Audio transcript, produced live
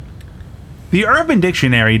The Urban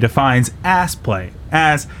Dictionary defines ass play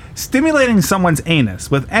as stimulating someone's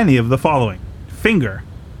anus with any of the following: finger,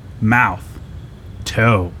 mouth,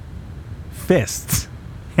 toe, fists,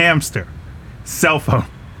 hamster, cell phone,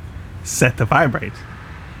 set to vibrate,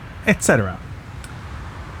 etc.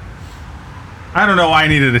 I don't know why I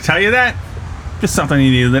needed to tell you that. Just something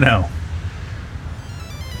you needed to know.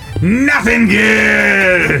 Nothing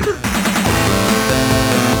good!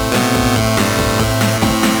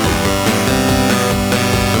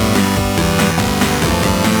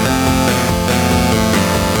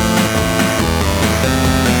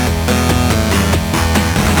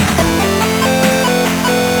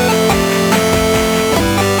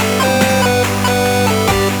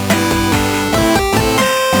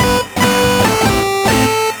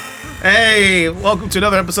 Hey, welcome to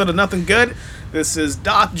another episode of Nothing Good. This is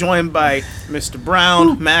Doc, joined by Mr.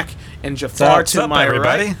 Brown, Mac, and Jafar What's to up, my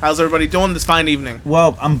everybody? right. How's everybody doing this fine evening?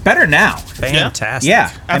 Well, I'm better now. Fantastic.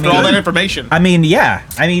 Yeah. After all that information. Last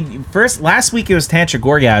week it was tantric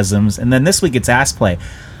orgasms, and then this week it's ass play.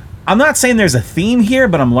 I'm not saying there's a theme here,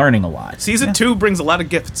 but I'm learning a lot. Season 2 brings a lot of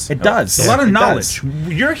gifts. It does. A lot of It knowledge.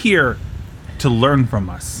 does. You're here to learn from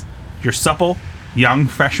us. Your supple, young,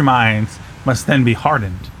 fresh minds must then be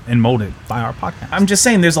hardened and molded by our podcast. I'm just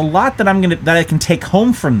saying there's a lot that I can take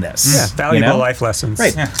home from this. Yeah, valuable you know? life lessons.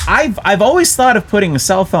 Right. Yeah. I've always thought of putting a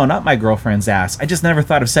cell phone up my girlfriend's ass. I just never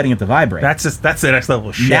thought of setting it to vibrate. That's the next level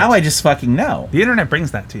of shit. Now I just fucking know. The internet brings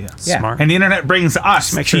that to you. Yeah. Smart. And the internet brings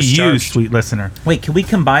us make to sure it's you, charged. sweet listener. Wait, can we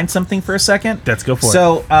combine something for a second? Let's go for it.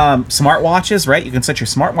 So, smartwatches, right? You can set your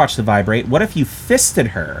smartwatch to vibrate. What if you fisted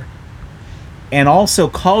her and also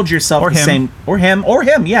called yourself Or the him. same, or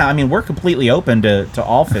him? Yeah, I mean, we're completely open to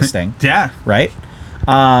all fisting, Yeah. right?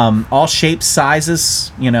 All shapes,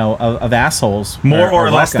 sizes, of assholes. More are or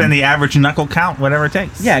less welcome. than the average knuckle count, whatever it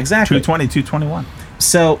takes. Yeah, exactly. 220, 221.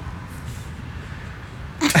 So,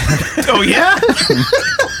 Oh, yeah?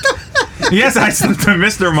 Yes, I slipped a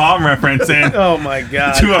Mr. Mom reference in Oh, my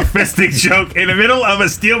God. to a fisting joke in the middle of a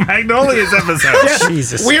Steel Magnolias episode.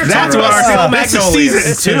 Jesus. We're That's talking what about Steel this is Magnolias. season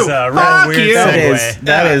This 2. is a real Fuck weird you. segue.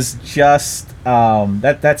 that is just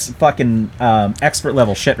that's fucking expert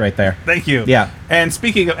level shit right there. Thank you. Yeah. And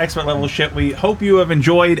speaking of expert level shit, we hope you have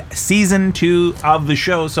enjoyed season 2 of the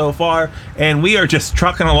show so far. And we are just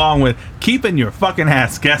trucking along with keeping your fucking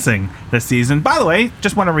ass guessing this season. By the way,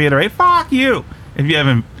 just want to reiterate, fuck you. If you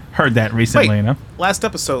haven't heard that recently, Wait, you know? last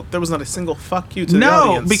episode, there was not a single fuck you to the No,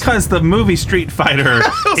 audience. because the movie Street Fighter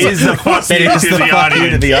is the fuck you It is to the the fuck you to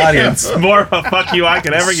audience. the audience. More of a fuck you I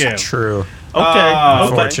could ever give. True.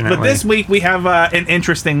 Okay. But this week we have an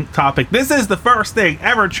interesting topic. This is the first thing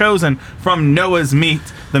ever chosen from Noah's Meat,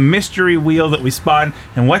 the mystery wheel that we spun.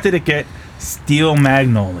 And what did it get? Steel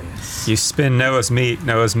Magnolias. You spin Noah's Meat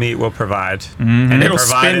will provide. Mm-hmm. And It'll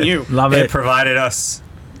spin you. Love it it. provided us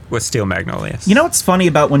with Steel Magnolias. You know what's funny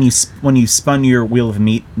about when you spun your wheel of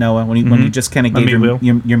meat, Noah? When you just kind of My gave meat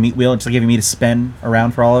your meat wheel and just gave me to spin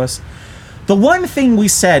around for all of us. The one thing we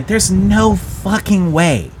said, there's no fucking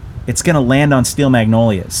way it's gonna land on Steel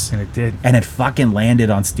Magnolias, And it did. and it fucking landed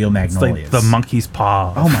on Steel It's Magnolias. like the monkey's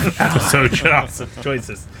paw. Oh my god! So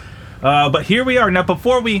choices. But here we are. Now,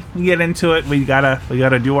 before we get into it, we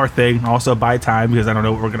gotta do our thing. Also, buy time because I don't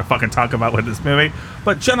know what we're gonna fucking talk about with this movie.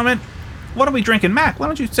 But gentlemen, what are we drinking? Mac, why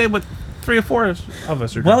don't you say what 3 or 4 of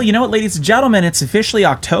us are drinking? Well, you know what, ladies and gentlemen, it's officially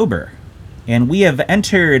October, and we have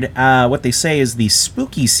entered what they say is the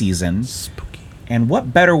spooky season. Spooky. And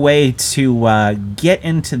what better way to get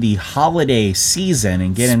into the holiday season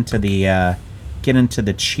and get into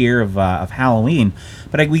the cheer of Halloween?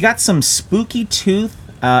 But we got some Spooky Tooth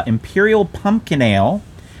Imperial Pumpkin Ale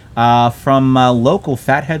from local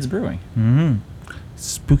Fatheads Brewing.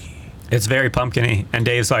 Spooky. It's very pumpkin-y. And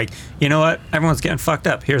Dave's like, you know what? Everyone's getting fucked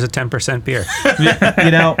up. Here's a 10% beer.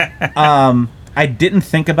 I didn't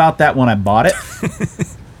think about that when I bought it.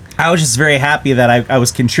 I was just very happy that I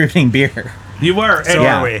was contributing beer. You were. So And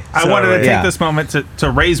are we. I So wanted are to we. take Yeah. this moment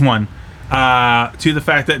to raise one to the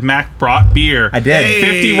fact that Mac brought beer. I did.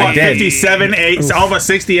 51, I did. 57, 8, almost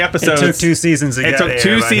 60 It episodes. took 2 seasons to It get took here,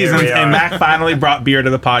 2 but here seasons, we are. and Mac finally brought beer to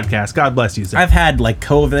the podcast. God bless you, sir. I've had like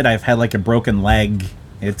COVID. I've had like a broken leg.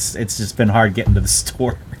 It's just been hard getting to the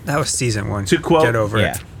store. That was season 1. To quote- Get over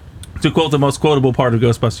Yeah, it. To quote the most quotable part of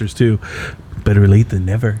Ghostbusters 2, better late than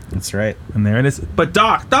never. that's right. And there it is. But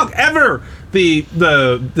Doc Ever, the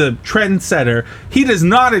trendsetter, he does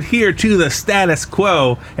not adhere to the status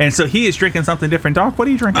quo, and so he is drinking something different. Doc, what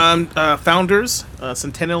are you drinking? Founders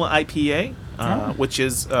Centennial IPA, which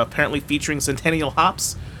is apparently featuring Centennial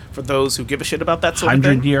hops, for those who give a shit about that sort of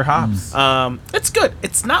thing. 100-year hops. It's good.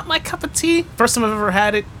 It's not my cup of tea. First time I've ever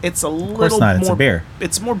had it. It's a little not. more It's a beer.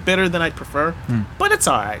 It's more bitter than I'd prefer, but it's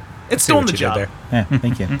all right. It's See doing what the you did job. there. Yeah,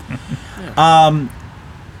 thank you.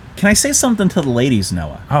 Can I say something to the ladies,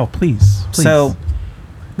 Noah? Oh, please. So,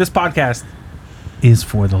 This podcast is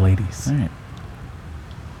for the ladies. all right.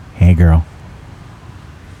 Hey, girl.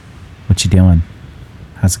 What you doing?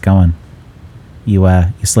 How's it going? You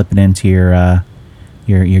slipping into your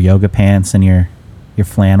yoga pants and your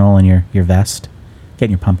flannel and your vest,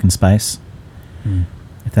 getting your pumpkin spice.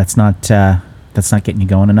 If that's not getting you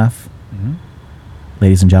going enough,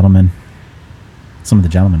 ladies and gentlemen, some of the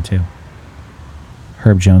gentlemen too.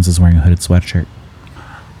 Herb Jones is wearing a hooded sweatshirt.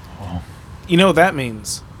 You know what that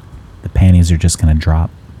means? The panties are just gonna drop.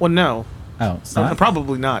 Well, no. Oh, it's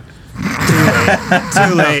Probably not.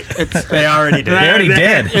 Too late. They already did. They already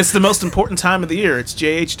did. It's the most important time of the year. It's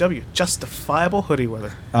JHW, justifiable hoodie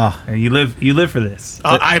weather. Oh, And you live for this.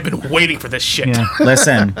 I've been waiting for this shit. Yeah.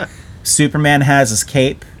 listen, Superman has his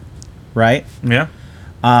cape, right? Yeah.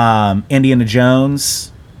 Indiana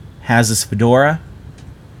Jones has his fedora.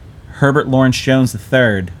 Herbert Lawrence Jones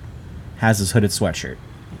III has his hooded sweatshirt.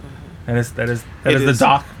 That is It the is.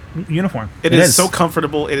 Doc uniform. It It is is. so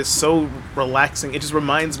comfortable. It is so relaxing. It just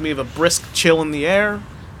reminds me of a brisk chill in the air.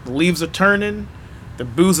 The leaves are turning, the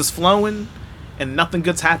booze is flowing, and nothing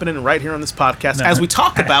good's happening right here on this podcast No. as we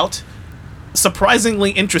talk about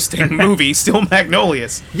surprisingly interesting movie, Steel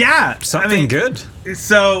Magnolias. Yeah. Something good?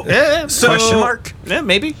 So Yeah, So- Question mark? Yeah,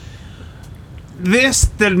 maybe. this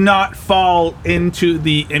did not fall into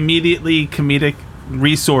the immediately comedic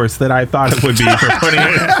resource that I thought it would be for putting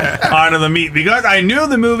it onto the meat, because I knew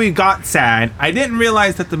the movie got sad. I didn't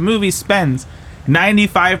realize that the movie spends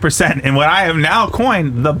 95% in what I have now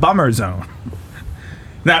coined the bummer zone.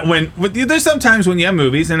 That there's sometimes when you have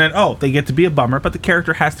movies and then they get to be a bummer, but the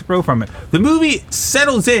character has to grow from it. The movie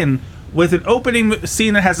settles in with an opening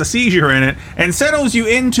scene that has a seizure in it and settles you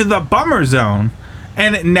into the bummer zone,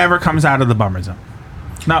 and it never comes out of the bummer zone.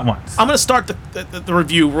 Not once. I'm going to start the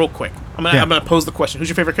review real quick. I'm Yeah. going to pose the question. Who's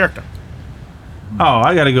your favorite character?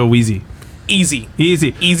 I gotta go Wheezy. Easy.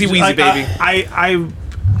 Easy. Wheezy, baby. I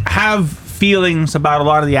have feelings about a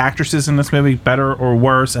lot of the actresses in this movie, better or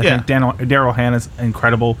worse. I think Daryl Hannah's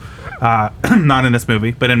incredible. Not in this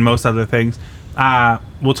movie, but in most other things.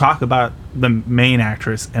 We'll talk about the main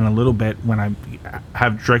actress in a little bit when I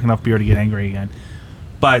have drank enough beer to get angry again.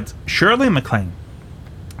 But Shirley MacLaine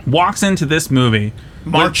walks into this movie,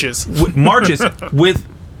 Marches. marches with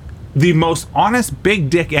the most honest big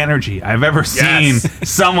dick energy I've ever seen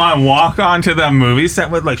someone walk onto the movie set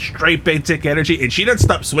with, like, straight big dick energy, and she doesn't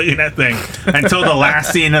stop swinging that thing until the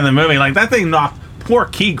last scene in the movie. Like, that thing knocked poor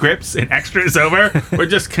key grips and extras over. Were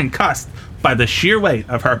just concussed by the sheer weight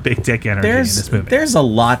of her big dick energy in this movie. There's a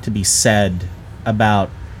lot to be said about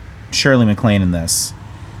Shirley MacLaine in this.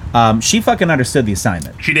 She fucking understood the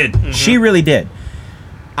assignment. She did. She really did.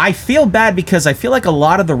 I feel bad because I feel like a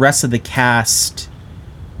lot of the rest of the cast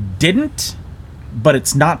didn't, but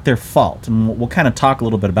it's not their fault, and we'll kind of talk a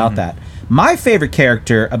little bit about that. My favorite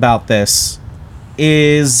character about this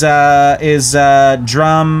is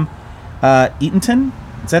Drum Eatonton.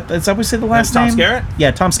 Is that what we say the last Tom name? Skerritt?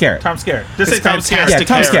 Yeah, Tom Skerritt. Tom Skerritt. Just say It's Tom fantastic Skerritt. Yeah,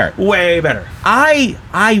 Tom hair. Skerritt. Way better.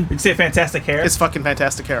 I You'd say fantastic hair. It's fucking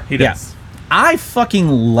fantastic hair. He Yeah. does. I fucking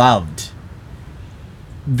loved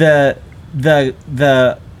the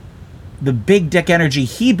big dick energy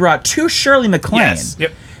he brought to Shirley MacLaine. Yes.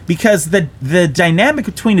 Yep. Because the dynamic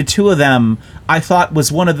between the two of them, I thought,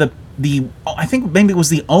 was one of the I think maybe it was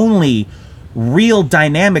the only real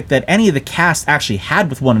dynamic that any of the cast actually had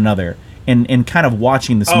with one another in kind of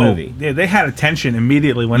watching this movie. Yeah, they had a tension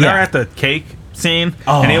immediately when Yeah. they're at the cake scene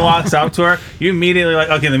Oh. and he walks up to her. You immediately like,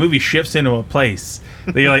 okay, the movie shifts into a place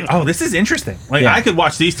that you're like, oh, this is interesting. Like, Yeah. I could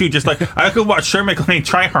watch these two just like I could watch Shirley MacLaine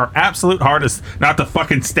try her absolute hardest not to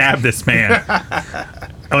fucking stab this man.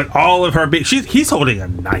 Like, all of her big, he's holding a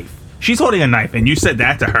knife. She's holding a knife, and you said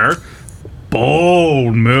that to her.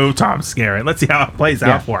 Bold move, Tom Skerritt. Let's see how it plays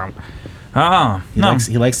Yeah. out for him. Oh, He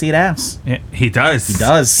likes to eat ass. yeah, he does. He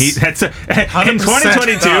does. That's in 100%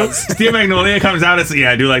 2022, does. Steel Magnolia comes out and says,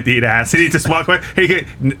 "Yeah, I do like to eat ass." And he just walk away. He get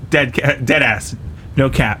dead ass, no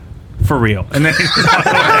cap, for real. And then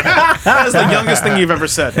That is the youngest thing you've ever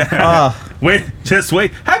said. wait.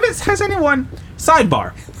 Has anyone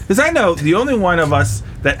sidebar? Because I know the only one of us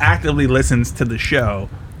that actively listens to the show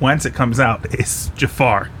once it comes out is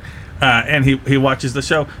Jafar. and he watches the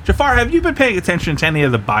show. Jafar, have you been paying attention to any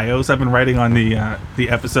of the bios I've been writing on the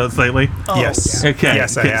episodes lately? Yes. Okay.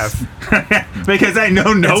 Yes, I have. Because I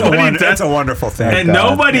know nobody does. It's a wonderful thing. And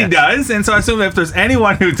God. nobody does, and so I assume if there's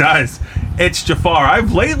anyone who does, it's Jafar.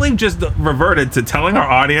 I've lately just reverted to telling our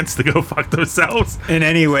audience to go fuck themselves. In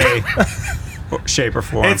any way, shape, or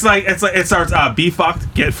form. It's like it starts be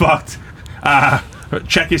fucked, get fucked,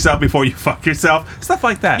 check yourself before you fuck yourself, stuff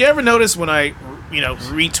like that. You ever notice when I,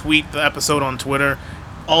 retweet the episode on Twitter,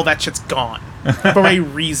 all that shit's gone for a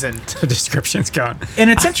reason. the description's gone. And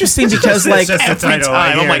it's interesting because like just the Every title.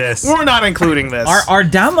 time, I'm Here like, it is. we're not including this. our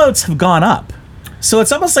downloads have gone up. So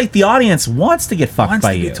it's almost like the audience wants to get fucked Wants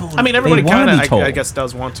by to be you. told. I mean, everybody They wanna kind be of, told. I guess,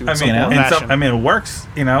 does want to. I in some mean, form or and fashion. it works,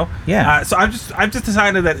 Yeah. So I've just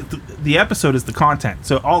decided that the episode is the content.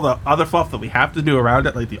 So all the other stuff that we have to do around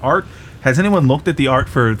it, like the art. Has anyone looked at the art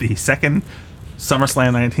for the second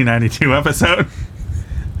SummerSlam 1992 episode?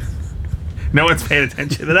 No one's paid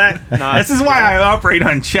attention to that. This is why I operate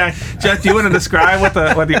on chat. Jeff, do you want to describe what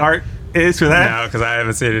the art is for that? No, because I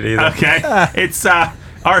haven't seen it either. Okay, it's art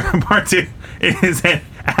part 2 is an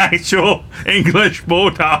actual English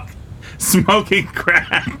bulldog smoking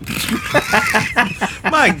crack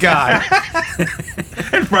My God.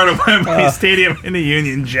 in front of Wembley Stadium in the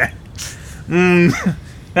Union Jack.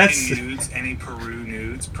 That's nudes, any Peru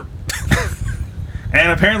nudes.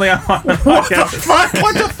 and apparently I'm on the podcast.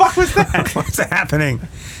 What the fuck was that? What's happening?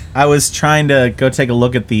 I was trying to go take a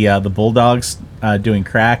look at the Bulldogs doing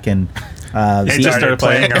crack, and It just started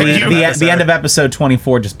playing. the end of episode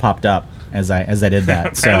 24 just popped up as I did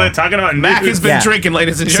that. So they're So talking about Mac has nudes. been Yeah. drinking,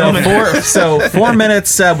 ladies and so gentlemen. 4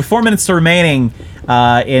 minutes with 4 minutes remaining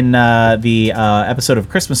in the episode of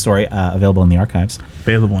Christmas Story available in the archives.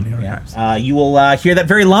 available in the archives. You will hear that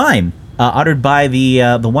very line uttered by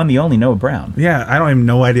the one, the only Noah Brown. Yeah, I don't even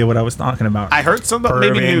no idea what I was talking about. I heard some about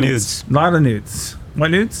maybe Peruvian nudes. A lot of nudes. What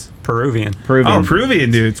nudes? Peruvian. Peruvian. Oh,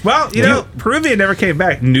 Peruvian nudes. Well, Peruvian never came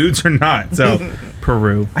back. Nudes or not. So,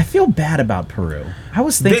 Peru. I feel bad about Peru. I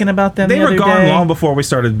was thinking about them. They the were other gone day. long before we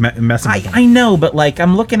started messing with them. I know, but like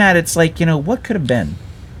I'm looking at it, it's like what could have been.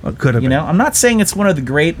 What could have You been. know, I'm not saying it's one of the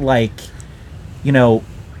great lost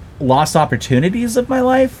opportunities of my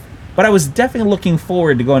life, but I was definitely looking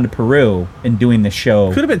forward to going to Peru and doing the show.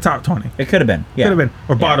 Could have been top 20. It could have been, yeah, Could have been.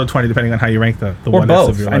 Or bottom 20, depending on how you rank the or what ifs of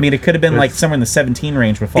both. your I life. mean, it could have been like It's- somewhere in the 17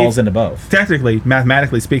 range, but falls into both. Technically,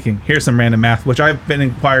 mathematically speaking, here's some random math, which I've been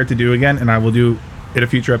inquired to do again, and I will do in a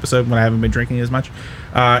future episode when I haven't been drinking as much.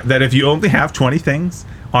 That if you only have 20 things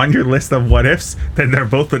on your list of what ifs, then they're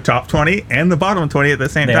both the top 20 and the bottom 20 at the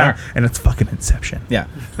same They time, are. and it's fucking Inception. Yeah,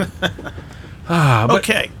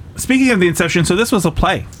 Okay. Speaking of the Inception, so this was a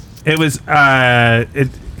play. It was it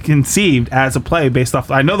conceived as a play based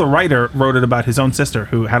off. I know the writer wrote it about his own sister,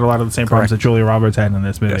 who had a lot of the same problems that Julia Roberts had in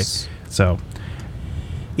this movie. Yes. So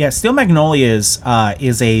yeah. Steel Magnolias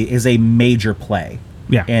is a major play.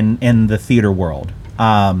 Yeah. in the theater world.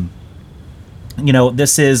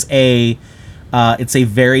 This is it's a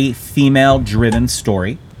very female-driven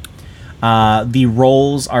story. The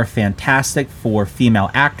roles are fantastic for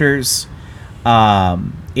female actors.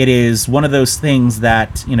 It is one of those things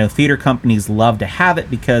that theater companies love to have it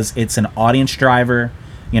because it's an audience driver.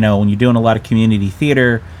 When you're doing a lot of community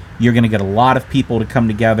theater, you're going to get a lot of people to come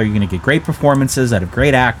together. You're going to get great performances out of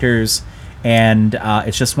great actors, and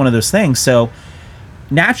it's just one of those things. So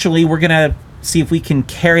naturally, we're going to see if we can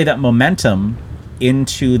carry that momentum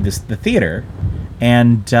into the theater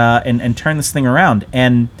and turn this thing around.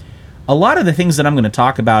 And a lot of the things that I'm going to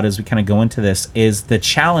talk about as we kind of go into this is the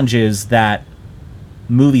challenges that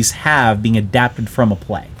movies have being adapted from a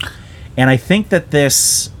play. And I think that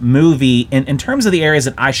this movie, in terms of the areas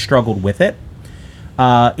that I struggled with it,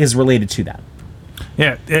 is related to that.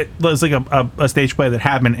 yeah, it was like a stage play that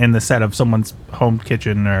happened in the set of someone's home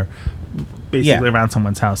kitchen or basically Yeah. around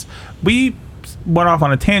someone's house. We went off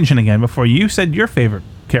on a tangent again before you said your favorite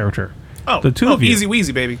character. Oh, the two of you. Easy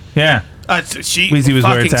Weezy, baby. Yeah, She Weezy was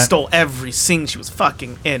where fucking it's at. stole every scene. She was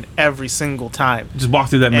fucking in every single time. just walk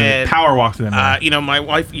through that movie. And, Power walk through that movie. My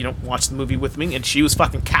wife, watched the movie with me, and she was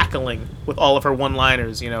fucking cackling with all of her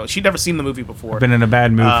one-liners. She'd never seen the movie before. Been in a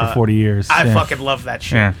bad mood for 40 years. I Yeah. fucking love that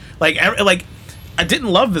shit. Yeah. Like, I didn't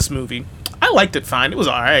love this movie. I liked it fine. It was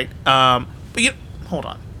all right. But hold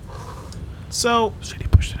on. So Said he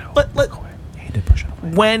pushed it out. He did push it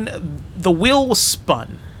away. when the wheel was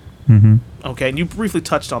spun, okay, and you briefly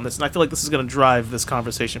touched on this, and I feel like this is going to drive this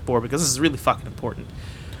conversation forward because this is really fucking important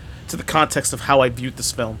to the context of how I viewed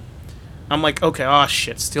this film. I'm like, okay, oh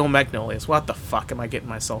shit, Steel Magnolias. What the fuck am I getting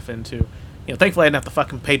myself into? Thankfully I didn't have to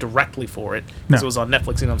fucking pay directly for it because No. it was on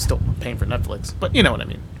Netflix. I'm still paying for Netflix, but you know what I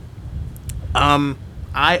mean.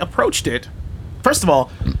 I approached it, first of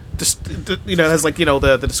all, just it has like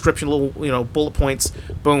the description, little bullet points,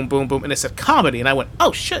 boom, boom, boom, and it said comedy, and I went,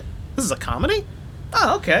 oh shit, this is a comedy?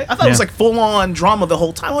 Oh, okay. I thought it was like full on drama the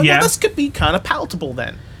whole time. Like, well, this could be kind of palatable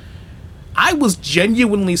then. I was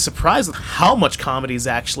genuinely surprised at how much comedy is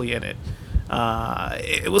actually in it.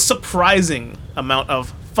 It was surprising amount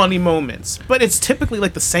of funny moments, but it's typically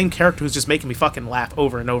like the same character who's just making me fucking laugh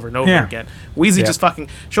over and over and over again. Wheezy just fucking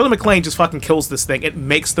Shirley MacLaine just fucking kills this thing. It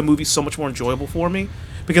makes the movie so much more enjoyable for me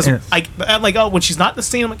because when she's not in the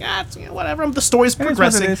scene, I'm like, whatever. The story's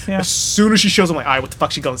progressing. As soon as she shows, I'm like, all right, what the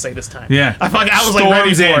fuck she gonna say this time? Yeah, I was like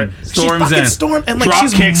ready for it. Storms in. Storm and like Drop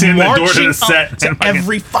she's kicks in the door to marching the set up to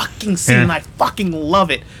every fucking scene. And I fucking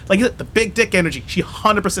love it. Like the big dick energy, she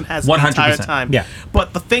 100% has the entire time. Yeah.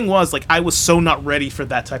 But the thing was, like, I was so not ready for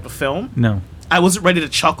that type of film. No. I wasn't ready to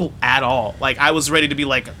chuckle at all. Like, I was ready to be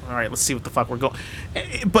like, all right, let's see what the fuck we're going.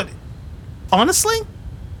 But honestly,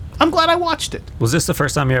 I'm glad I watched it. Was this the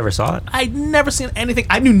first time you ever saw it? I'd never seen anything.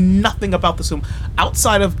 I knew nothing about this film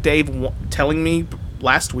outside of Dave telling me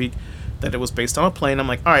last week that it was based on a play. And I'm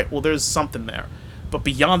like, all right, well, there's something there. But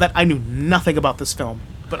beyond that, I knew nothing about this film.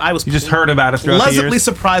 But I was You just heard about it throughout the pleasantly years?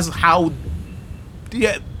 surprised with how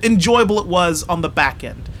enjoyable it was on the back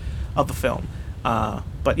end of the film.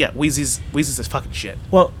 But yeah, Wheezy's is fucking shit.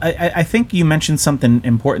 Well, I think you mentioned something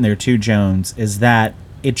important there too, Jones, is that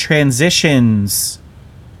it transitions,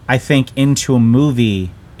 I think, into a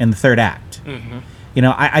movie in the third act. Mm-hmm.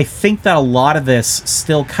 I think that a lot of this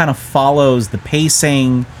still kind of follows the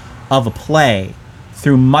pacing of a play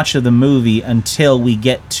through much of the movie until we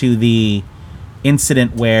get to the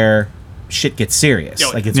incident where shit gets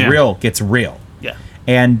serious. Like it's real, gets real. Yeah.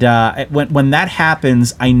 And when that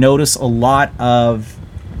happens, I notice a lot of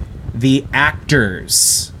the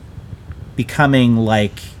actors becoming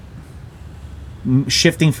like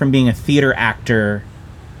shifting from being a theater actor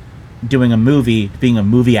doing a movie to being a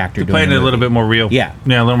movie actor doing Playing a it movie. a little bit more real. Yeah. A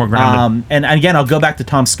little more grounded. And again, I'll go back to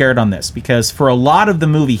Tom Skerritt on this because for a lot of the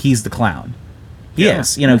movie, he's the clown. He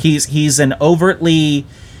is. He's an overtly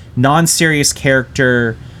non-serious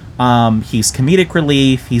character. He's comedic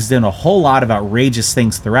relief. He's done a whole lot of outrageous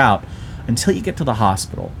things throughout until you get to the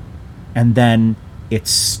hospital, and then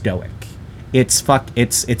it's stoic. It's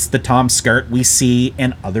the Tom Skerritt we see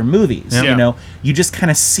in other movies. Yeah. You just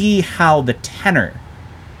kind of see how the tenor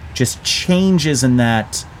just changes in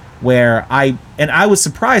that. Where I was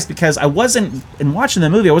surprised because I wasn't in watching the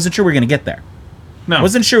movie. I wasn't sure we were going to get there. No. I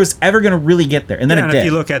wasn't sure it was ever going to really get there, and then it and did. if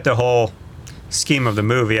you look at the whole scheme of the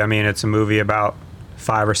movie, I mean, it's a movie about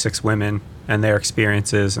 5 or 6 women and their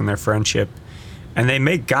experiences and their friendship, and they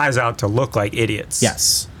make guys out to look like idiots.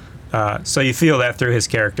 Yes. So you feel that through his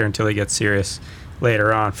character until he gets serious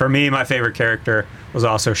later on. For me, my favorite character was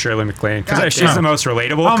also Shirley MacLaine because she's the most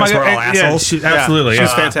relatable because we're all assholes. Absolutely.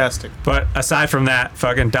 She's fantastic. But aside from that,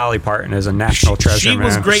 fucking Dolly Parton is a national treasure. She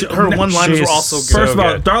was man. great. Her one-liners were also good. First of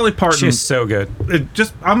all, good. Dolly Parton. She's so good.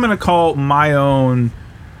 I'm going to call my own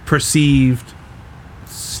perceived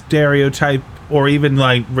stereotype or even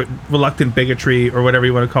like reluctant bigotry or whatever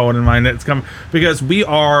you want to call it in mind. It's come because we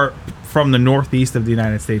are from the northeast of the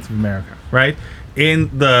United States of America, right?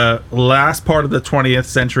 In the last part of the 20th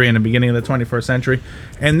century and the beginning of the 21st century,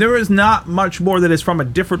 and there is not much more that is from a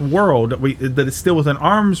different world that is still within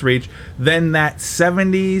arm's reach than that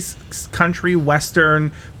 70s country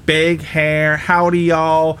western, big hair, howdy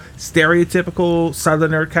y'all, stereotypical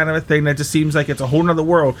southerner kind of a thing that just seems like it's a whole nother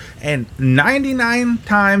world. And 99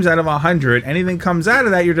 times out of 100, anything comes out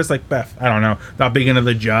of that, you're just like, Beth, I don't know, not big into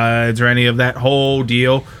the Judds or any of that whole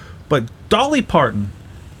deal. But Dolly Parton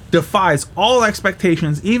defies all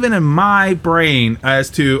expectations, even in my brain, as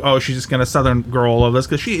to she's just gonna Southern girl all of this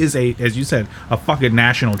because she is as you said, a fucking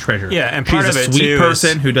national treasure. Yeah, and she's part a of it sweet too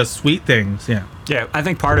person who does sweet things. Yeah, I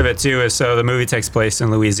think part of it too is so the movie takes place in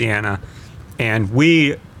Louisiana, and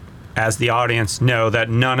we, as the audience, know that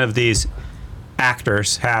none of these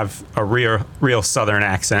actors have a real Southern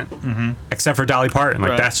accent, except for Dolly Parton.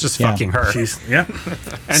 Like that's just fucking her.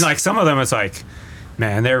 And like some of them, it's like,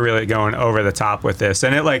 man, they're really going over the top with this,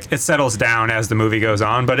 and it settles down as the movie goes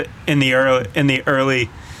on. But in the early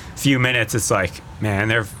few minutes, it's like, man,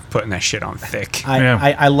 they're putting that shit on thick.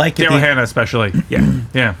 I like it. Daryl Hannah especially.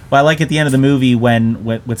 Yeah. Well, I like at the end of the movie when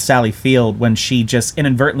with Sally Field when she just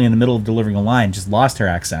inadvertently in the middle of delivering a line just lost her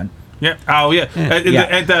accent. Yeah. Oh yeah.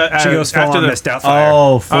 She goes full on Miss Doubtfire.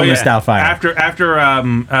 Oh, full Miss Doubtfire. After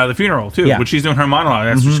the funeral too, when she's doing her monologue,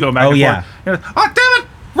 that's just going back and forth. Oh damn it,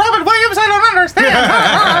 Robin Williams, I don't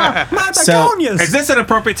understand. So, is this an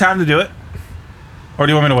appropriate time to do it, or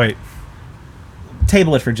do you want me to wait?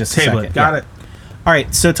 Table it for just a second. Got it. All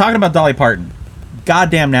right. So talking about Dolly Parton,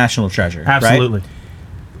 goddamn national treasure. Absolutely. Right?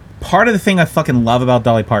 part of the thing I fucking love about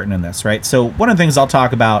Dolly Parton in this, right? So one of the things I'll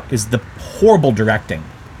talk about is the horrible directing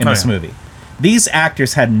in this movie. These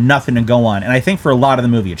actors had nothing to go on, and I think for a lot of the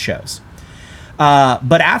movie it shows.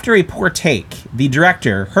 But after a poor take, the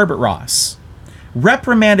director, Herbert Ross,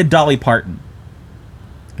 reprimanded Dolly Parton,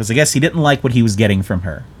 because I guess he didn't like what he was getting from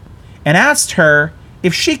her, and asked her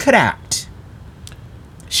if she could act.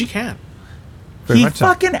 She can. Very He much so.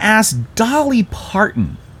 fucking asked Dolly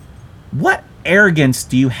Parton, what arrogance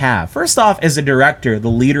do you have? First off, as a director, the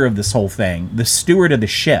leader of this whole thing, the steward of the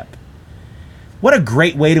ship, what a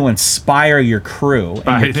great way to inspire your crew and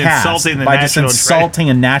By your cast insulting the by just national insulting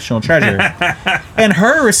a national treasure. And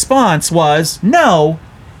her response was, no,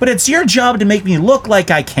 but it's your job to make me look like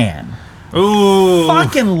I can. Ooh.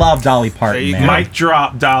 Fucking love Dolly Parton, There you man. go. Mic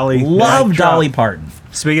drop, Dolly. Love Mic drop. Dolly Parton.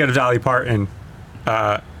 Speaking of Dolly Parton,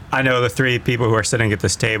 I know the three people who are sitting at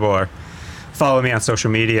this table are follow me on social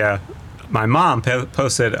media. My mom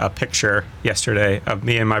posted a picture yesterday of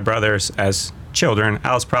me and my brothers as children.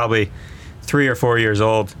 I was probably 3 or 4 years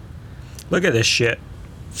old. Look at this shit.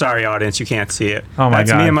 Sorry, audience, you can't see it. Oh my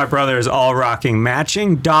That's God. me and my brothers all rocking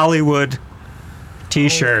matching Dollywood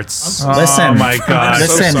t-shirts. Listen, Oh my God. I'm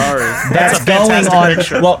so listen, sorry. that's a going fantastic on.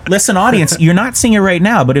 picture. Well, listen, audience, you're not seeing it right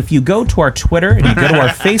now, but if you go to our Twitter and you go to our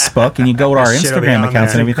Facebook and you go to our Shit'll be Instagram on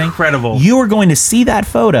accounts there. and everything, Incredible. you are going to see that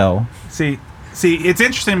photo. See, it's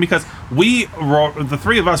interesting because the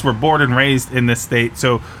three of us were born and raised in this state.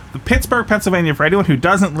 So, the Pittsburgh, Pennsylvania, for anyone who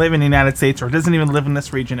doesn't live in the United States or doesn't even live in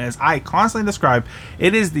this region, as I constantly describe,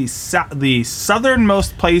 it is the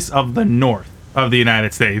southernmost place of the north of the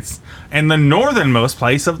United States and the northernmost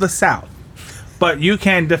place of the south. But you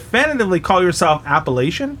can definitively call yourself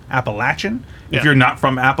Appalachian, if Yeah. you're not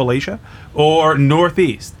from Appalachia, or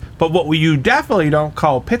Northeast. But what you definitely don't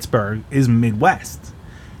call Pittsburgh is Midwest.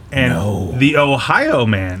 And the Ohio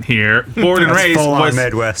man here, born and That's raised, full-on was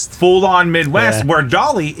Midwest. full-on Midwest, Yeah. where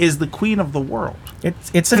Dolly is the queen of the world.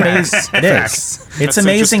 It's amazing. It is. Facts. It's That's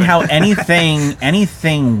amazing how interesting.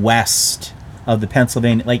 anything west of the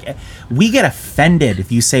Pennsylvania, like we get offended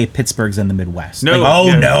if you say Pittsburgh's in the Midwest. No, Like,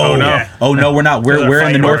 yeah, no, oh, no. oh no, we're not. We're in the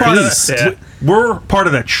fighting words. Northeast. Yeah. We're part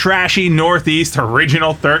of the trashy Northeast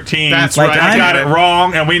Original 13. That's Like, right. I I'm- got it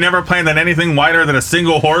wrong, and we never planned that anything wider than a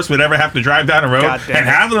single horse would ever have to drive down a road. God damn And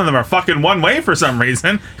it. half of them are fucking one way for some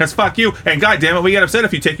reason. Because fuck you. And god damn it, we get upset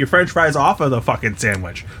if you take your french fries off of the fucking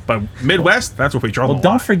sandwich. But Midwest, that's where we draw Well, the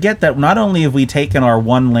don't line. forget that not only have we taken our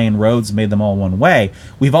 1-lane roads and made them all one way,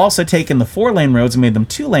 we've also taken the 4-lane roads and made them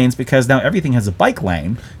 2 lanes because now everything has a bike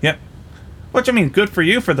lane. Yep. Which, I mean, good for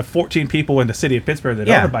you for the 14 people in the city of Pittsburgh that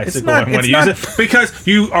Yeah, own a it's bicycle not- and want it's to use not- it. Because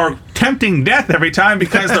you are tempting death every time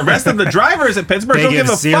because the rest of the drivers at Pittsburgh They don't give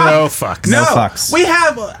give a zero fuck. fucks. No, No fucks. We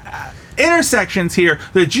have intersections here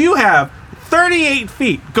that you have 38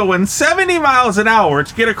 feet going 70 miles an hour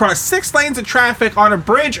to get across 6 lanes of traffic on a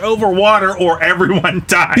bridge over water or everyone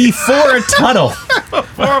dies. Before a tunnel.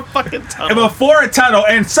 For a fucking And tunnel. before a tunnel.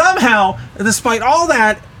 And somehow, despite all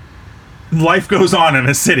that, life goes on in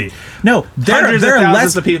a city. No, there Hundreds of are thousands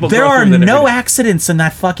less. of people There go are through that no every day. accidents in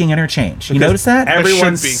that fucking interchange. You Because notice that?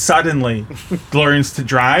 Everyone should be. suddenly learns to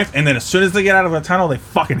drive, and then as soon as they get out of the tunnel, they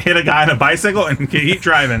fucking hit a guy on a bicycle and keep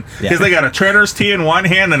driving. Because Yeah. they got a Turner's Tea in one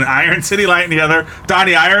hand and an Iron City Light in the other.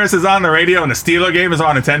 Donnie Iris is on the radio, and the Steeler game is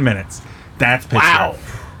on in 10 minutes. That's Pittsburgh. Wow.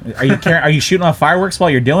 Are you shooting off fireworks while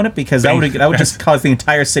you're doing it? Because that would just cause the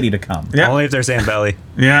entire city to come. Yeah. Only if there's Zambelli.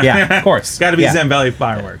 Yeah, Yeah, of course. Got to be Yeah. Zambelli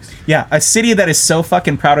fireworks. Yeah, a city that is so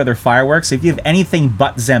fucking proud of their fireworks. If you have anything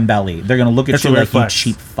but Zambelli, they're gonna look at That's you a weird like you flex.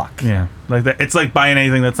 cheap fuck. Yeah, like that. It's like buying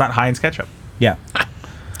anything that's not Heinz ketchup. Yeah.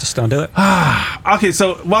 Just don't do it. Okay,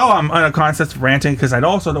 so while I'm on a concept of ranting, because I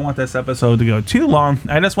also don't want this episode to go too long,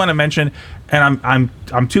 I just want to mention, and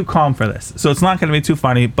I'm too calm for this, so it's not going to be too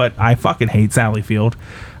funny, but I fucking hate Sally Field,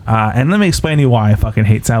 and let me explain to you why I fucking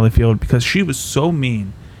hate Sally Field, because she was so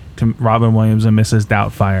mean to Robin Williams and Mrs.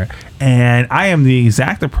 Doubtfire, and I am the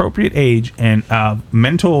exact appropriate age and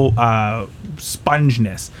mental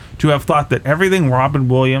spongeness to have thought that everything Robin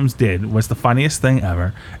Williams did was the funniest thing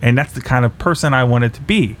ever, and that's the kind of person I wanted to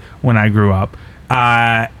be when I grew up.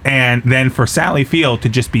 And then for Sally Field to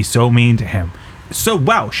just be so mean to him. So,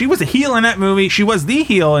 wow, she was a heel in that movie. She was the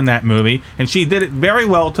heel in that movie, and she did it very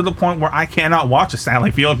well to the point where I cannot watch a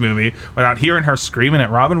Sally Field movie without hearing her screaming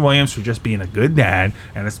at Robin Williams for just being a good dad,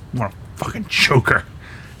 and it's want to fucking choke her.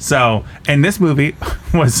 So, in this movie,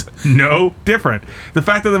 was no different. The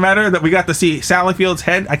fact of the matter that we got to see Sally Field's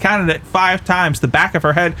head, I counted it 5 times, the back of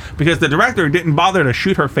her head, because the director didn't bother to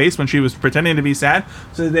shoot her face when she was pretending to be sad,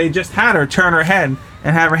 so they just had her turn her head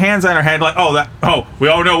and have her hands on her head like, we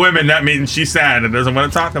all know women, that means she's sad and doesn't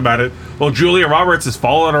want to talk about it. Well, Julia Roberts is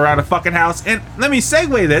following around a fucking house. And let me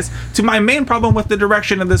segue this to my main problem with the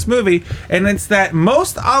direction of this movie, and it's that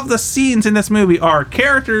most of the scenes in this movie are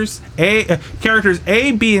characters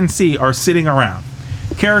A, B, and C are sitting around.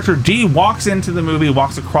 Character D walks into the movie,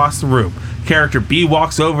 walks across the room. Character B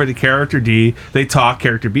walks over to character D. They talk.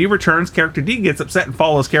 Character B returns. Character D gets upset and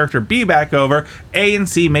follows character B back over. A and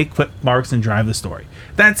C make quick marks and drive the story.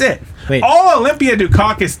 That's it. Wait. All Olympia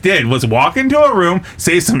Dukakis did was walk into a room,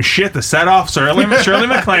 say some shit to set off Shirley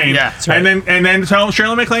MacLaine, Yeah, that's right. and then tell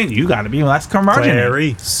Shirley MacLaine, you got to be less curmudgeon.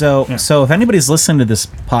 Clary. So if anybody's listening to this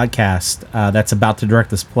podcast that's about to direct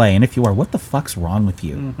this play, and if you are, what the fuck's wrong with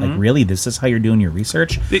you? Like, really, this is how you're doing your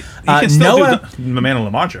research? You can still Noah, do the Man of La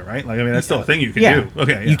Mancha, right? Like, I mean, that's still a thing you can yeah, do.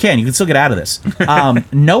 Okay, you can still get out of this.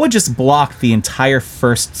 Noah just blocked the entire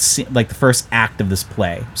the first act of this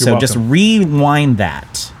play. So just welcome. rewind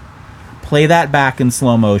that, play that back in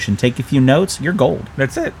slow motion, take a few notes. You're gold.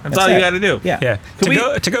 That's it. That's That's all you it. got to do. Yeah. Yeah.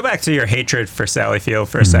 Can To go back to your hatred for Sally Field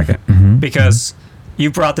for a second, because you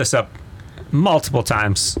brought this up multiple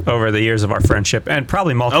times over the years of our friendship, and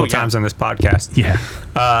probably multiple yeah. times on this podcast. Yeah.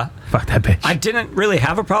 Fuck that bitch. I didn't really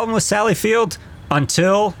have a problem with Sally Field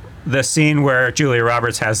until the scene where Julia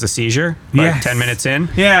Roberts has the seizure, like Yes. 10 minutes in.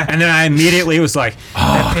 Yeah. And then I immediately was like,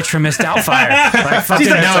 that bitch from Miss Doubtfire. Like, fucking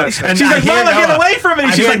She's like, no. she's And like, I hear Mama, get Noah. away from me. I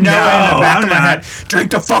She's hear like, Noah in the no, back I'm of my not. head,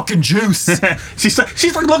 drink the fucking juice. she's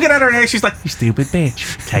like looking at her and she's like, you stupid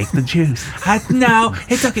bitch, take the juice. No,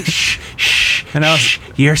 it's okay. Shh. And I was- Shh.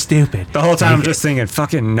 You're stupid. The whole time I'm just thinking,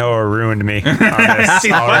 fucking Noah ruined me on this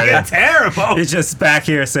She's already. fucking terrible. He's just back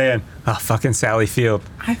here saying, oh, fucking Sally Field.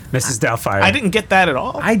 Mrs. Doubtfire. I didn't get that at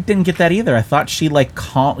all. I didn't get that either. I thought she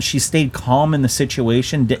she stayed calm in the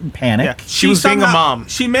situation, didn't panic. Yeah. She was being a mom.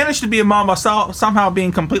 She managed to be a mom while somehow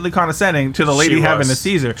being completely condescending to the lady She having was. the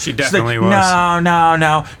Caesar. She She's definitely like, was.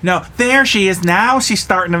 No. There she is. Now she's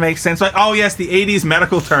starting to make sense. Like, oh yes, the 80s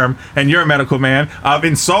medical term, and you're a medical man, of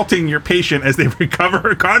insulting your patient as they recover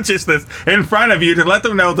her consciousness in front of you to let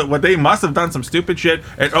them know that what they must have done some stupid shit.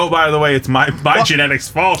 And oh, by the way, it's my genetics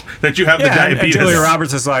fault that you have the Yeah, and diabetes. Julia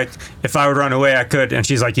Roberts is like, if I would run away, I could. And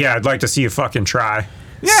she's like, yeah, I'd like to see you fucking try.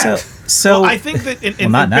 Yeah. So I think that,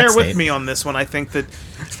 and not in that bear with state. me on this one. I think that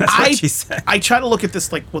That's what she said. I try to look at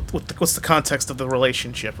this like what's the context of the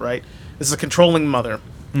relationship, right? This is a controlling mother,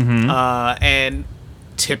 and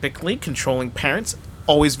typically controlling parents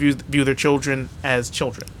always view their children, as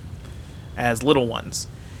little ones.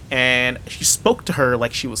 And she spoke to her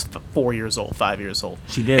like she was 4 years old, 5 years old.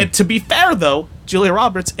 She did. And to be fair, though, Julia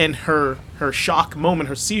Roberts in her shock moment,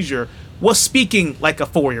 her seizure, was speaking like a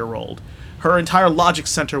 4-year-old. Her entire logic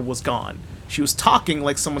center was gone. She was talking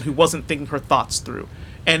like someone who wasn't thinking her thoughts through.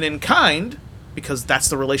 And in kind, because that's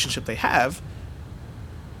the relationship they have,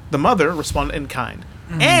 the mother responded in kind.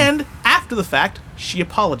 And after the fact, she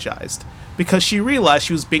apologized because she realized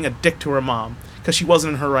she was being a dick to her mom because she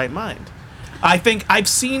wasn't in her right mind. I think I've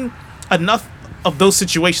seen enough of those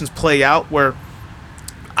situations play out where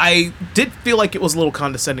I did feel like it was a little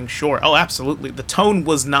condescending, sure. Oh, absolutely. The tone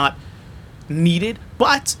was not needed,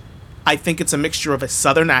 but I think it's a mixture of a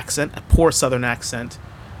southern accent, a poor southern accent,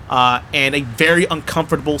 and a very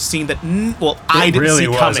uncomfortable scene that, I didn't really see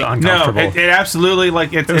was coming. uncomfortable. No, it absolutely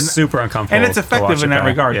It was super uncomfortable. and it's to effective watch in it that back.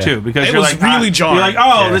 regard Yeah. too, because It you're was like, really jarring. You're like,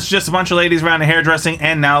 oh, Yeah. it's just a bunch of ladies around the hairdressing,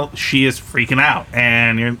 and now she is freaking out,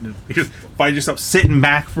 and you just find yourself sitting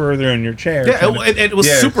back further in your chair. Yeah, kinda. it was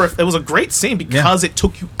Yeah. super. It was a great scene because it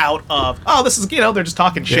took you out of, this is, they're just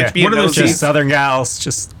talking shit, Yeah. being One of those nosy. Just Southern gals,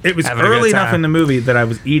 just It was having a good early enough time. in the movie that I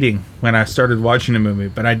was eating when I started watching the movie,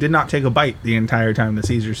 but I did not take a bite the entire time the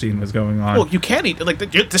Caesar scene was going on. Well, you can't eat. Like,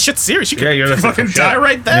 the shit's serious. You Yeah, you're can just fucking like, die shut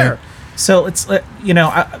right there. So it's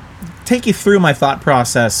I take you through my thought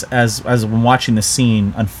process as I'm watching the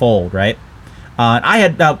scene unfold, right? I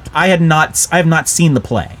have not seen the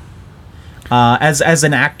play. As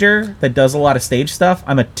an actor that does a lot of stage stuff,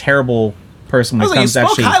 I'm a terrible person I when was it like, you comes to spoke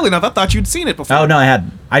actually. highly enough. I thought you'd seen it before. Oh no, I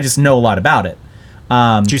hadn't. I just know a lot about it.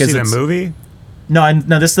 Did you 'cause see the it's- movie? No,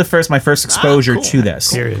 this is my first exposure cool. to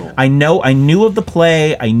this. Period. Cool. I knew of the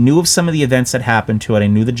play. I knew of some of the events that happened to it. I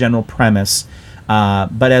knew the general premise.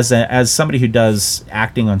 But as somebody who does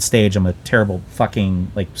acting on stage, I'm a terrible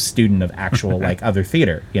fucking student of actual other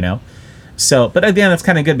theater, So, but again, that's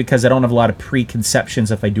kind of good because I don't have a lot of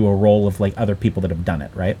preconceptions if I do a role of other people that have done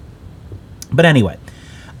it, right? But anyway,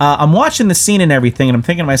 I'm watching the scene and everything, and I'm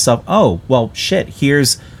thinking to myself, oh, well, shit,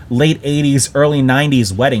 here's late 80s, early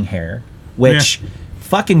 90s wedding hair, which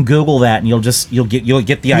fucking Google that and you'll get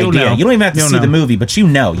the You'll idea. know. You don't even have to You'll see know. the movie, but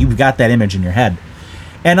you've got that image in your head.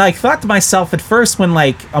 And I thought to myself at first when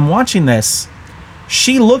like I'm watching this,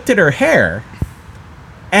 she looked at her hair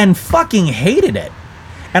and fucking hated it.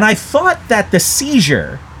 And I thought that the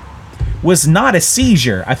seizure was not a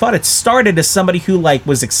seizure. I thought it started as somebody who like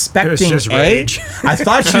was expecting just A. rage. I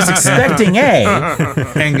thought she was expecting A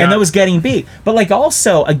and that was getting B. But like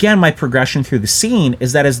also, again, my progression through the scene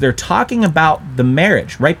is that as they're talking about the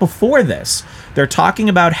marriage, right before this, they're talking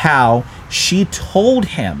about how she told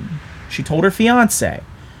her fiance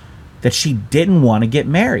that she didn't want to get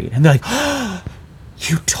married. And they're like, oh,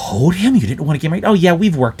 you told him you didn't want to get married? Oh yeah,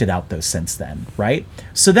 we've worked it out though since then, right?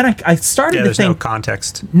 So then I started Yeah, to there's no think,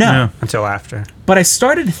 context no. until after. But I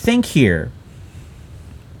started to think here,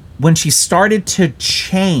 when she started to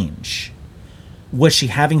change, was she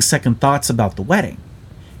having second thoughts about the wedding?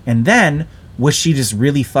 And then, was she just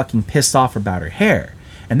really fucking pissed off about her hair?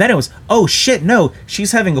 And then it was, oh shit, no,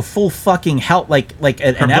 she's having a full fucking health, like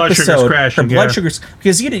an blood sugars episode. crashing, Her blood yeah. sugars,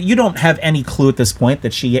 because you don't have any clue at this point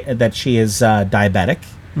that she is diabetic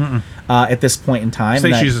at this point in time.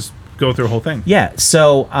 Say that- she's just go through the whole thing. yeah.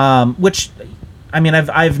 So, which, I mean,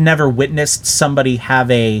 I've never witnessed somebody have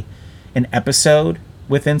an episode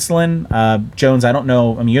with insulin. Jones, I don't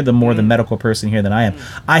know. I mean, you're more the medical person here than I am.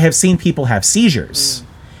 I have seen people have seizures,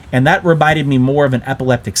 and that reminded me more of an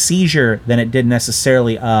epileptic seizure than it did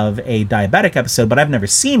necessarily of a diabetic episode. But I've never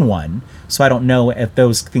seen one, so I don't know if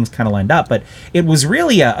those things kind of lined up. But it was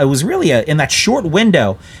really in that short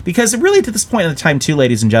window, because really to this point in the time too,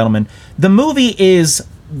 ladies and gentlemen, the movie is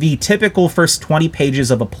the typical first 20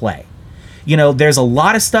 pages of a play. You know, there's a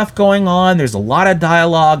lot of stuff going on. There's a lot of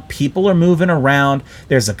dialogue. People are moving around.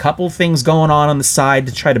 There's a couple things going on the side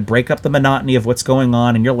to try to break up the monotony of what's going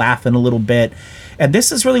on, and you're laughing a little bit. And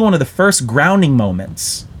this is really one of the first grounding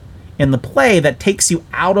moments in the play that takes you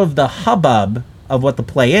out of the hubbub of what the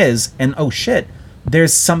play is, and oh shit,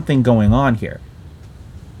 there's something going on here.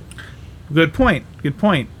 Good point.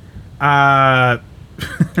 But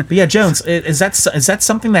yeah, Jones, is that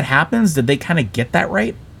something that happens? Did they kind of get that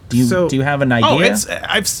right? Do you have an idea?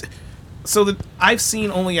 I've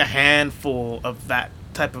seen only a handful of that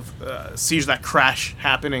type of seizure, that crash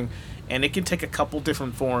happening, and it can take a couple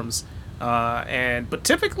different forms, but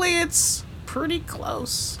typically it's pretty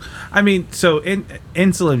close. I mean, so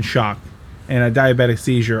insulin shock and a diabetic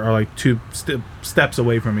seizure are like two steps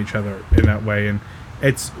away from each other in that way, and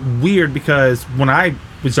it's weird because when I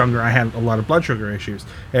was younger, I had a lot of blood sugar issues,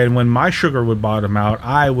 and when my sugar would bottom out,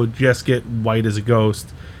 I would just get white as a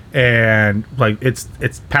ghost, and like it's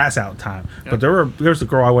pass out time. But there was a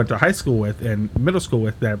girl I went to high school with and middle school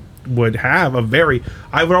with that would have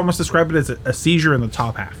I would almost describe it as a seizure in the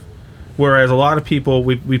top half. Whereas a lot of people,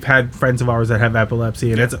 we've had friends of ours that have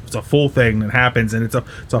epilepsy, and it's a full thing that happens, and it's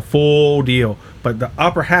a full deal. But the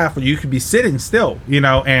upper half, you could be sitting still,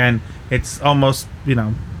 and it's almost,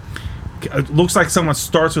 it looks like someone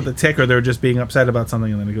starts with a tick, or they're just being upset about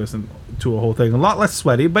something, and then it goes into a whole thing. A lot less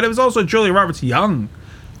sweaty, but it was also Julia Roberts, young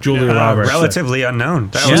Julia Roberts. Relatively unknown.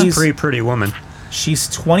 That She's- was Pretty Woman. She's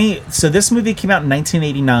 20. So this movie came out in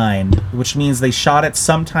 1989, which means they shot it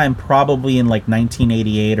sometime probably in like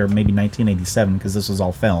 1988 or maybe 1987, because this was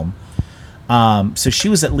all film. So she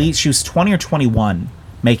was 20 or 21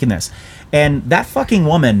 making this. And that fucking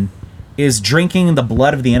woman is drinking the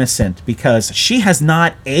blood of the innocent because she has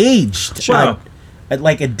not aged. Wow.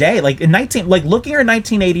 Like a day, like looking at her in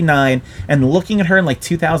 1989 and looking at her in like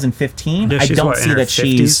 2015, Yeah, I she's don't what, in see her that 50s,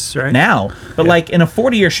 she's right? now. But Yeah. like in a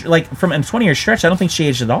 40-year, from a 20-year stretch, I don't think she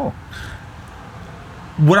aged at all.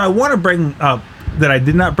 What I want to bring up that I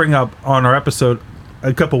did not bring up on our episode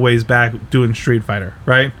a couple ways back doing Street Fighter,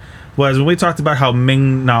 right, was when we talked about how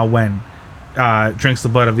Ming-Na Wen drinks the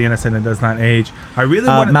blood of the innocent and does not age. I really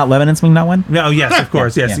want Mount Lebanon's Ming, not one. No, yes, of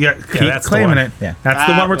course, yes. yeah. Keep that's the claiming one. it. Yeah. That's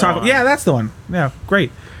the That one we're talking. one. Yeah, that's the one. Yeah,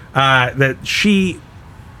 great. That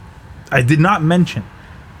I did not mention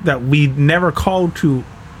that we never called to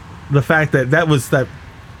the fact that was that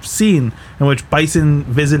scene in which Bison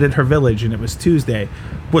visited her village and it was Tuesday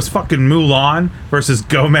was fucking Mulan versus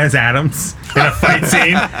Gomez Adams in a fight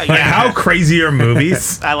scene. Like, how crazy are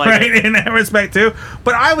movies? I like right? it. In that respect too.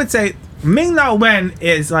 But I would say Ming-Na Wen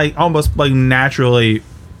is like almost like naturally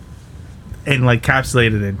and like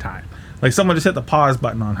encapsulated in time. Like someone just hit the pause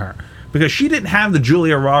button on her because she didn't have the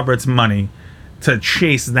Julia Roberts money to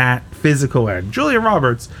chase that physical end. Julia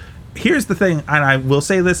Roberts, here's the thing, and I will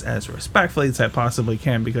say this as respectfully as I possibly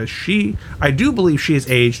can, because I do believe she has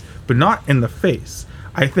aged, but not in the face.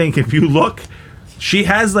 I think if you look, she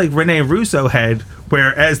has like Rene Russo head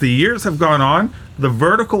where as the years have gone on, the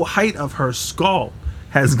vertical height of her skull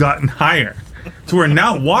has gotten higher. So we're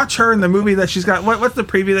now watch her in the movie that she's got. What's the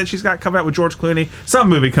preview that she's got coming out with George Clooney? Some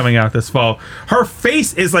movie coming out this fall. Her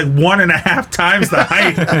face is like 1.5 times the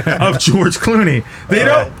height of George Clooney. They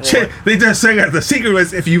they just say that the secret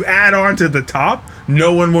was if you add on to the top,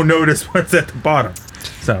 no one will notice what's at the bottom.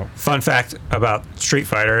 So Fun fact about Street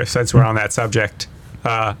Fighter, since we're on that subject,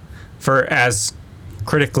 for as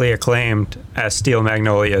critically acclaimed as Steel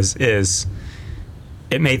Magnolias is,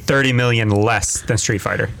 it made $30 million less than Street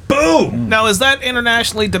Fighter boom. Now, is that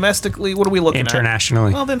internationally, domestically? What are we looking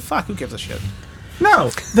internationally. at? Well, then fuck. Who gives a shit?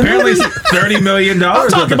 No, apparently it's $30 million. I'm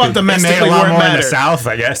talking about It made domestically a lot where it more in the matters. South,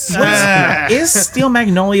 I guess. Is Steel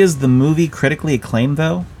Magnolias the movie critically acclaimed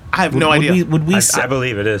though? I have no idea. Would we? I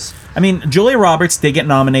believe it is. I mean, Julia Roberts did get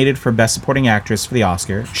nominated for Best Supporting Actress for the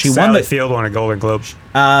Oscar. She won Sally the. Field won a Golden Globe.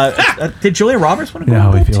 Did Julia Roberts win a Yeah,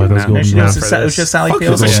 Golden we Globe? feel like too? those No, Golden she It was Globes. for just- it was this. just Sally Fuck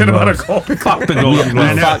Field. gives a shit about a Globes. goal. Fuck the Golden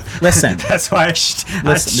No, Globes. fuck- Listen, That's why I listen.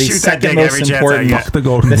 I The shoot that second dick most every chance I important. get. Fuck the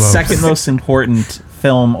Golden The Globes. second most important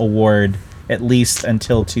film award, at least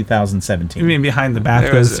until 2017. You mean behind the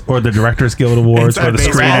There was BAFTAs or the Directors Guild Awards Inside or the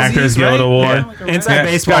Screen Baseball. Actors Razzies, Guild right? Award? Yeah. Inside Yeah.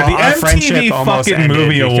 Baseball, God, the our MTV friendship almost fucking ended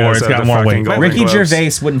movie because awards of got the more fucking weight. Golden Ricky Globes.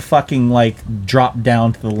 Gervais wouldn't fucking like drop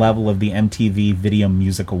down to the level of the MTV Video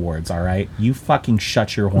Music Awards. All right, you fucking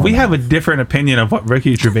shut your horn. We have a mouth. different opinion of what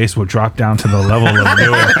Ricky Gervais will drop down to the level of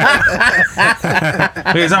doing.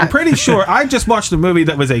 Because I'm pretty sure I just watched a movie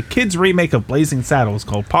that was a kids remake of Blazing Saddles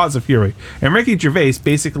called Paws of Fury, and Ricky Gervais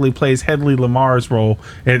basically plays Hedy Lamar's role,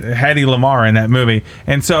 Hedy Lamar in that movie,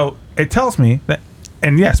 and so it tells me that.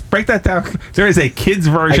 And yes, break that down. There is a kids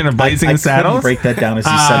version of Blazing I Saddles. couldn't break that down as you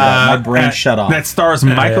said that. My brain shut off. That stars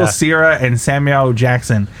Michael yeah. Cera and Samuel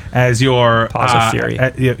Jackson as your Paws of Fury.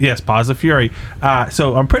 Yes, Paws of Fury.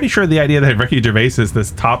 So I'm pretty sure the idea that Ricky Gervais is this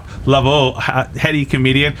top level heady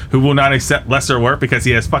comedian who will not accept lesser work because he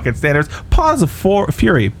has fucking standards. Paws of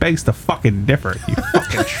Fury begs to fucking differ. You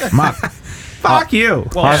fucking schmuck. Fuck you.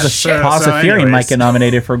 Well, Paws of, shit. Paws of So Fury anyways. might get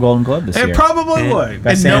nominated for a Golden Globe this It year. probably would.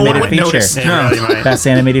 Best And no one animated would feature. notice. It really might. Best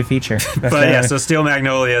animated feature. But yeah, so Steel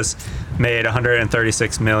Magnolias made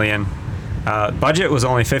 136 million. Budget was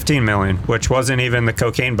only 15 million, which wasn't even the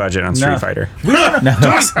cocaine budget on Street No. Fighter. No,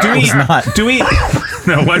 it was not. Do we?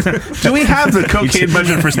 No. What? Do we have the cocaine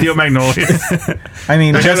budget for Steel Magnolias? I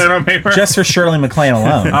mean, Is that on paper? just for Shirley MacLaine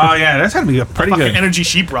alone. Oh yeah, that's gotta be a pretty Fucking good. energy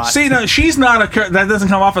she brought. See, no, she's not that doesn't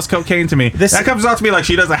come off as cocaine to me. That comes off to me like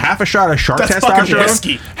she does a half a shot of shark That's fucking testosterone.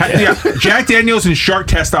 whiskey. Yeah, Jack Daniels and shark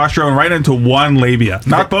testosterone right into one labia,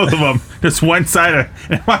 not both of them, just one side,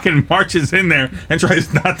 and fucking marches in there and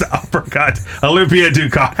tries not to uppercut Olympia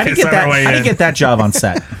Dukakis How do you get on that? her way How do you in. get that job on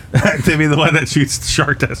set? To be the one that shoots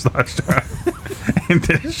shark testosterone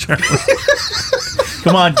into Shirley.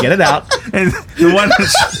 Come on, get it out. And the one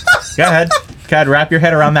that Go ahead. Go ahead, wrap your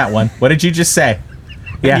head around that one. What did you just say?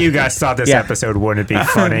 Yeah. You guys thought this Yeah. episode wouldn't be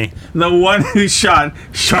funny. the one who shot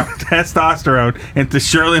shark testosterone into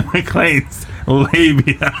Shirley MacLaine's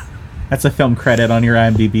labia. That's a film credit on your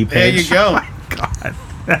IMDb There page. you go. God,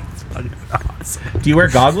 that's fucking awesome. Do you wear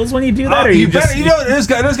goggles when you do that, or you just? better, you know, there's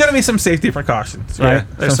got to be some safety precautions, right? Yeah,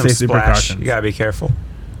 there's some safety splash. You gotta be careful.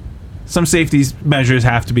 Some safety measures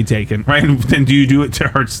have to be taken, right? And then do you do it to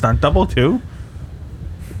her stunt double too?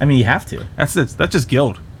 I mean, you have to. That's just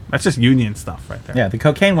guild. That's just union stuff right there. Yeah, the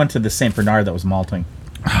cocaine went to the Saint Bernard that was malting.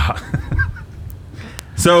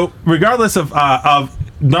 So regardless of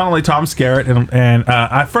not only Tom Skerritt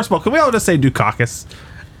and first of all, can we all just say Dukakis?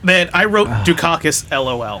 Man, I wrote Dukakis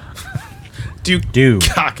LOL.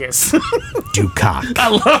 Dukakis. Dukak. I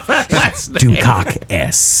love that last name. Dukak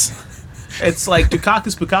S. It's like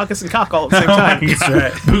Dukakis, Bukakis, and cock all at the same Oh time.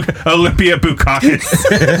 my God. Olympia Bukakis.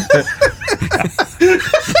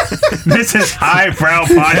 This is highbrow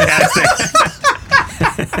podcasting.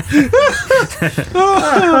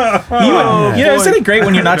 You know, isn't it great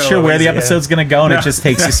when you're not No, sure where the yeah. episode's going to go and it just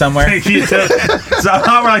takes you somewhere? So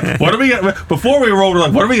I'm like, what are we gonna, before we rolled, we're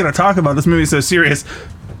like, what are we going to talk about? This movie's so serious.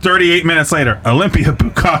 38 minutes later, Olympia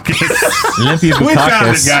Bukakis. Olympia We found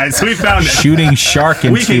it, Bukakis guys. We found it. shooting shark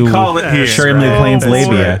We can into call it here. Shirley MacLaine's That's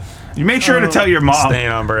labia. right. You make sure to tell your mom Staying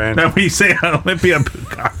on brand. that we say Olympia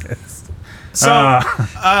Bukakis. So,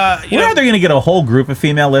 you We're know, either going to get a whole group of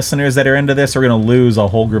female listeners that are into this, or we're going to lose a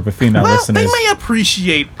whole group of female well, listeners. they may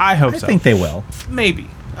appreciate, I hope I so. think they will. maybe.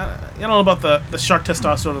 I don't know about the shark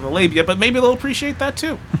testosterone and the labia, but maybe they'll appreciate that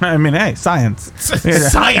too. I mean, hey, science.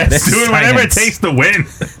 Science. Doing whatever it Science. takes to win.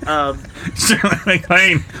 Shirley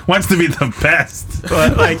MacLaine wants to be the best.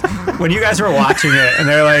 But like when you guys were watching it and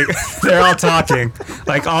they're all talking,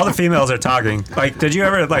 like all the females are talking. Like, did you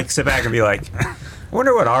ever like sit back and be like, I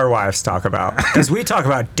wonder what our wives talk about, because we talk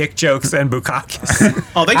about dick jokes and bukkakis.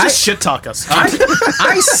 Oh, they just shit talk us. I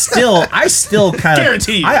still kind of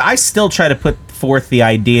Guaranteed. I still try to put forth the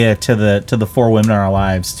idea to the four women in our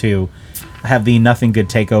lives to have the Nothing Good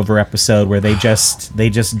Takeover episode where we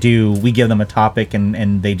give them a topic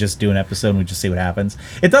and they just do an episode and we just see what happens.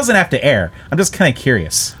 It doesn't have to air. I'm just kind of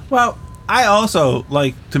curious. Well, I also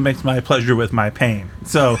like to mix my pleasure with my pain.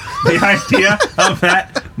 So the idea of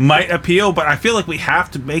that might appeal, but I feel like we have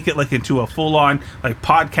to make it like into a full-on like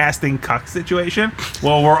podcasting cuck situation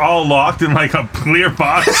where we're all locked in like a clear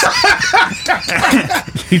box.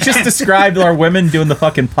 You just described our women doing the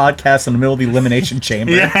fucking podcast in the middle of the elimination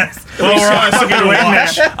chamber. Yes. Well, we're all fucking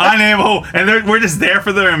witness, unable, and we're just there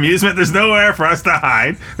for their amusement. There's nowhere for us to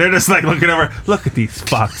hide. They're just like looking over. Look at these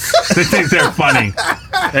fucks. They think they're funny.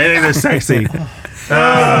 They think they're sexy.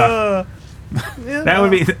 That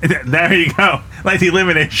would be. There you go. Like the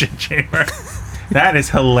elimination chamber. That is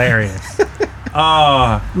hilarious.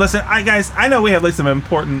 Listen, guys, I know we have like some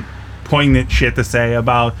important, poignant shit to say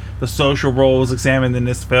about the social roles examined in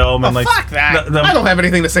this film, and like Fuck that. I don't have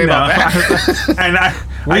anything to say about that. And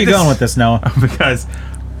Where are you going with this, Noah? Because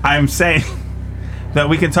I'm saying that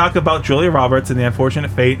we can talk about Julia Roberts and the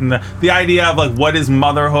unfortunate fate and the idea of like what is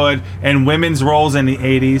motherhood and women's roles in the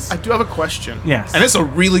 80s. I do have a question. Yes. And it's a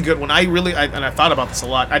really good one. I thought about this a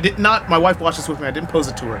lot. I did not, my wife watched this with me. I didn't pose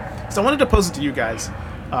it to her. So I wanted to pose it to you guys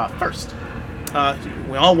first.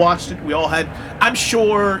 We all watched it. We all had, I'm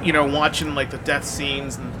sure, watching like the death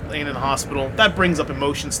scenes and laying in the hospital, that brings up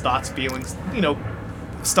emotions, thoughts, feelings,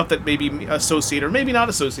 stuff that may be associated or maybe not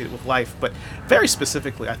associated with life. But very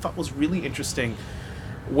specifically, I thought was really interesting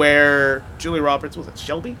where Julia Roberts, was it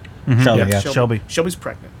Shelby? Mm-hmm. Shelby, yeah. Shelby. Shelby's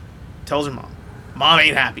pregnant. Tells her mom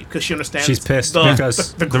ain't happy because she understands She's pissed the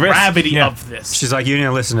because gravity Yeah. of this. she's like, you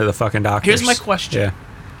didn't listen to the fucking doctors. Here's my question. Yeah.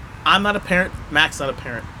 I'm not a parent. Mac's not a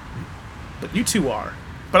parent. But you two are.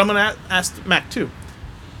 But I'm going to ask Mac too.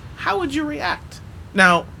 How would you react?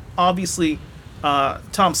 Now, obviously, Tom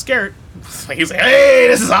Skerritt, he's like, hey,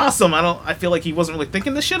 this is awesome. I feel like he wasn't really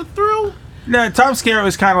thinking this shit through. No, Tom Skerritt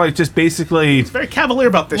was kind of like just basically. He's very cavalier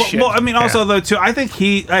about this shit. Well, I mean, also though too, I think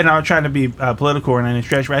he. And I'm trying to be political in any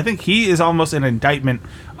stretch, but I think he is almost an indictment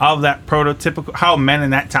of that prototypical how men in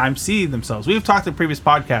that time see themselves. We've talked in previous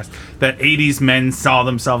podcasts that 80s men saw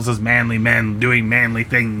themselves as manly men doing manly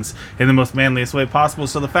things in the most manliest way possible.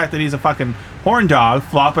 So the fact that he's a fucking horn dog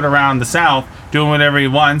flopping around the South doing whatever he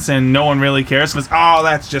wants and no one really cares because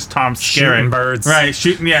that's just Tom Skerritt. Shooting birds. Right,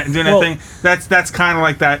 doing that thing. That's kind of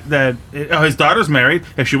like that his daughter's married.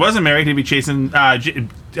 If she wasn't married, he'd be chasing Dylan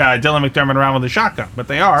McDermott around with a shotgun. But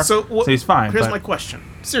they are, so he's fine. Here's my question.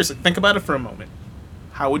 Seriously, think about it for a moment.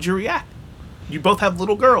 How would you react? You both have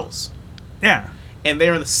little girls. Yeah. And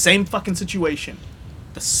they're in the same fucking situation.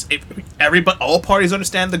 All parties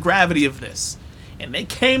understand the gravity of this. And they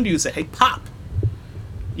came to you and said, hey, Pop,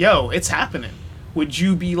 yo, it's happening. Would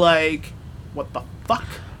you be like, what the fuck?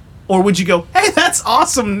 Or would you go, hey, that's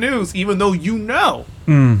awesome news, even though you know?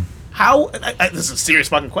 How? This is a serious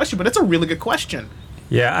fucking question, but it's a really good question.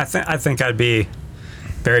 Yeah, I think I'd be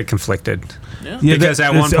very conflicted. Yeah. Because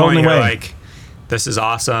at one the point only you're way. like, this is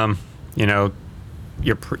awesome. You're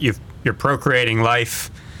procreating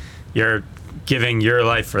life. You're giving your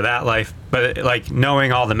life for that life. But like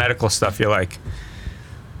knowing all the medical stuff, you're like,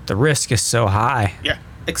 the risk is so high. Yeah,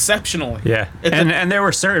 exceptionally. Yeah, and there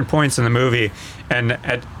were certain points in the movie, and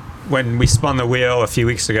when we spun the wheel a few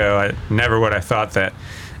weeks ago, I never would have thought that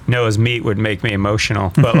Noah's meat would make me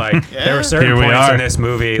emotional. But like, there were certain Here we points are. in this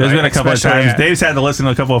movie. There's like, been a couple of especially times. Dave's had to listen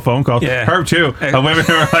to a couple of phone calls. Yeah. Herb too. Of women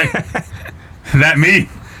who are like, that me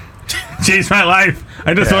changed my life.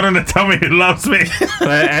 I just want him to tell me he loves me.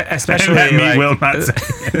 But especially And that me like, will not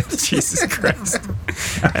say it. Jesus Christ.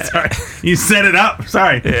 Sorry. You set it up.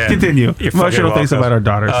 Sorry. Yeah. Continue. You're Emotional fucking things welcome. about our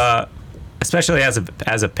daughters. Especially as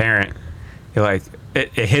a parent, you're like,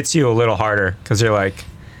 it hits you a little harder because you're like,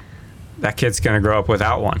 that kid's gonna grow up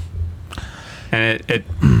without one. And it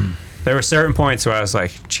there were certain points where I was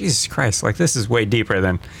like, Jesus Christ, like this is way deeper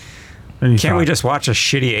than. And you Can't saw we it. just watch a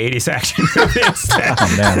shitty 80s action movie instead?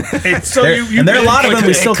 Oh, man. So There- and there are a lot of them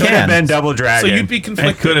we still It could have can. been Double So Dragon. you'd be It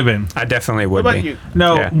conflicted. could have been. I definitely would What about be. you?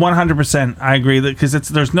 No, Yeah. 100%. I agree that because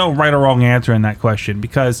there's no right or wrong answer in that question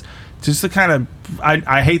because just the kind of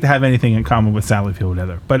I hate to have anything in common with Sally Field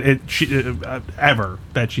either, but ever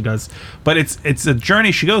that she does. But it's a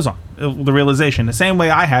journey she goes on, the realization, the same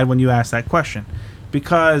way I had when you asked that question,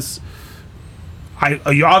 because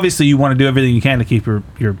you obviously you want to do everything you can to keep your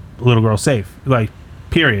little girl safe, like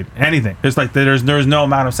period, anything. There's no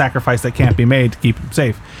amount of sacrifice that can't be made to keep them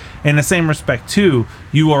safe. In the same respect too,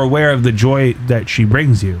 you are aware of the joy that she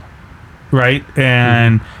brings you. right?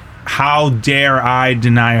 And how dare I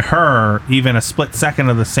deny her even a split second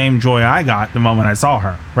of the same joy I got the moment I saw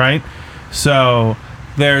her, right? So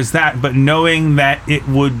there's that, but knowing that it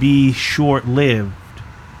would be short-lived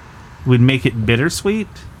would make it bittersweet.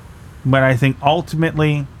 But I think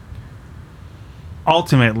ultimately,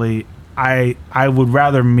 I would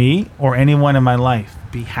rather me or anyone in my life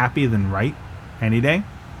be happy than right any day.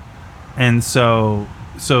 And so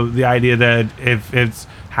the idea that if it's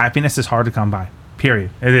happiness is hard to come by, period.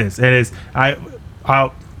 It is. I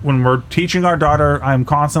when we're teaching our daughter, I'm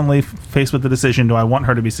constantly faced with the decision: do I want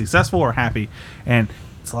her to be successful or happy? And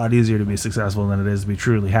it's a lot easier to be successful than it is to be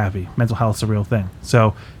truly happy. Mental health's a real thing.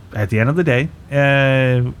 So at the end of the day,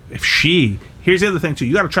 here's the other thing too: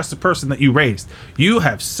 you got to trust the person that you raised. You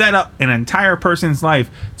have set up an entire person's life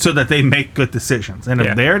so that they make good decisions, and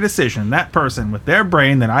if their decision, that person with their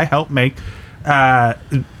brain that I help make,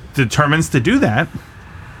 determines to do that,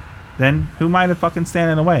 then who am I to fucking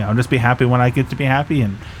stand in the way? I'll just be happy when I get to be happy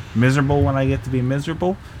and miserable when I get to be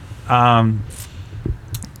miserable. You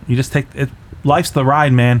just take it. Life's the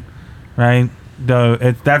ride, man. Right?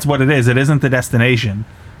 That's what it is. It isn't the destination.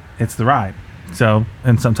 It's the ride. So,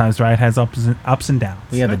 and sometimes the ride has ups and downs.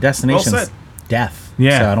 Yeah, the destination's Well said. death.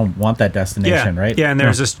 Yeah. So I don't want that destination, right? Yeah, and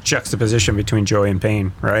there's this juxtaposition between joy and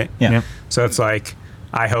pain, right? Yeah. Yep. So it's like,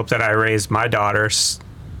 I hope that I raise my daughters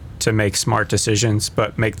to make smart decisions,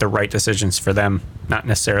 but make the right decisions for them, not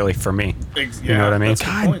necessarily for me. You know what I mean? That's a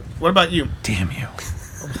good point. What about you? Damn you.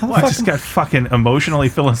 I just got fucking emotionally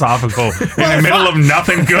philosophical in the middle of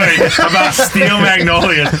nothing good about Steel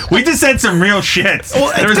Magnolias. We just said some real shit.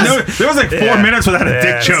 Well, there was like 4 minutes without a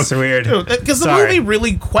dick joke. It's weird. Because the Sorry. movie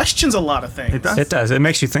really questions a lot of things. It does. It does. It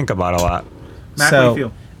makes you think about a lot. Matt, how do you So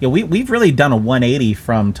feel? yeah, we've really done a 180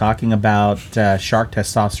 from talking about shark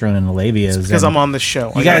testosterone and labias. Because and I'm on this show.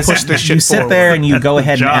 You I gotta guys, push this shit you sit forward. there and you go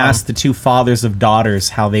ahead and Job. ask the two fathers of daughters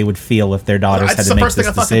how they would feel if their daughters That's had to the make first thing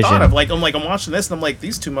this I fucking decision. thought of. I'm watching this and I'm like,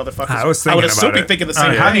 these two motherfuckers. I was would thinking assume about be it. thinking the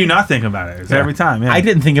same How do you thing. not think about it? It's every time. Yeah. I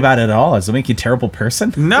didn't think about it at all. Does it make you a terrible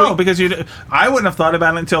person? No, because I wouldn't have thought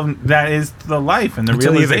about it until that is the life and the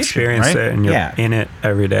Until you've realization. experienced right? it and you're Yeah. in it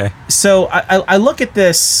every day. So I look at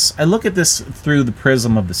this. I look at this through the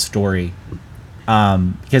prism of the story,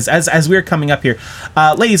 because as we were coming up here,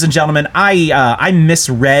 ladies and gentlemen, I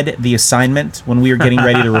misread the assignment when we were getting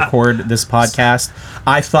ready to record this podcast.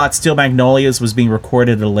 I thought Steel Magnolias was being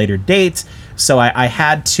recorded at a later date, so I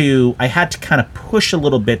had to kind of push a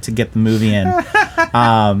little bit to get the movie in.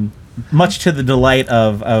 Much to the delight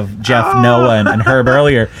of Jeff, Noah, and Herb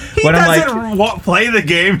earlier. He when I'm like, doesn't play the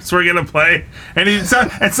games we're gonna play, and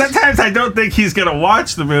sometimes I don't think he's gonna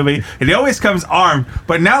watch the movie, and he always comes armed.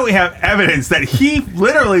 But now we have evidence that he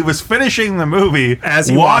literally was finishing the movie As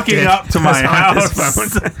he walking walked in, up to my on his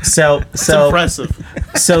house. so Impressive.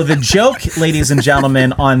 So the joke, ladies and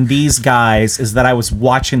gentlemen, on these guys is that I was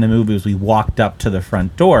watching the movie as we walked up to the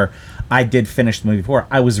front door. I did finish the movie before.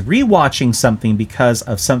 I was rewatching something because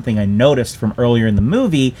of something I noticed from earlier in the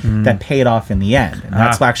movie that paid off in the end. And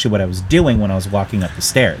that's actually what I was doing when I was walking up the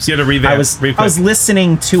stairs. You had to revamp, I was replay.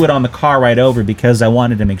 listening to it on the car ride over because I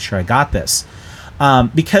wanted to make sure I got this.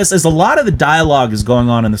 Because as a lot of the dialogue is going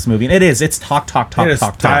on in this movie, and it's talk, It is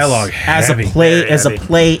dialogue as heavy. a play Very as a heavy.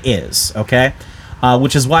 play is, okay?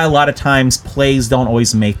 Which is why a lot of times plays don't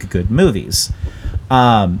always make good movies.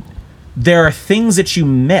 There are things that you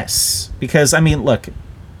miss because, I mean, look,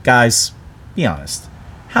 guys, be honest.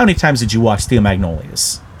 How many times did you watch Steel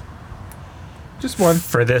Magnolias? Just one.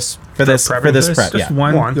 For this For this prep, Just yeah.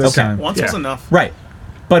 one Once. good Okay. time. Once was enough. Right.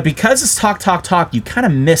 But because it's talk, you kind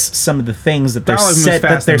of miss some of the things that Dialogue moves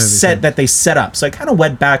fast in movies, yeah. that they set up. So I kind of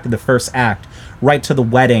went back to the first act, right to the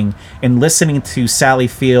wedding, and listening to Sally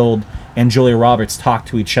Field and Julia Roberts talk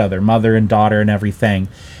to each other, mother and daughter and everything.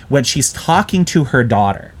 When she's talking to her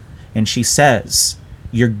daughter, and she says,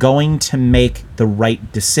 "You're going to make the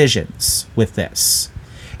right decisions with this."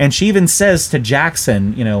 And she even says to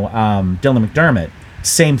Jackson, Dylan McDermott,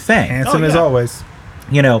 same thing. Handsome Oh, as yeah. always.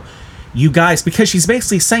 You guys, because she's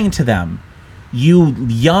basically saying to them, you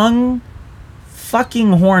young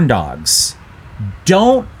fucking horn dogs,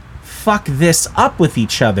 don't fuck this up with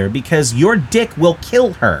each other because your dick will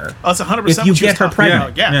kill her Oh, that's 100% if you what she get was her talking pregnant.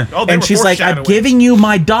 about. Yeah. Yeah. Oh, they And were she's like, I'm foreshadowing. giving you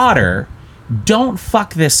my daughter. Don't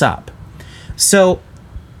fuck this up. So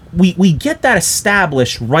we get that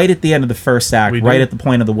established right at the end of the first act, We right do. at the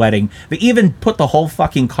point of the wedding. They even put the whole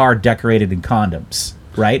fucking car decorated in condoms,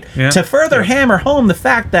 right? Yeah. To further hammer home the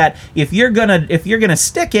fact that if you're gonna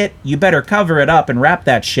stick it, you better cover it up and wrap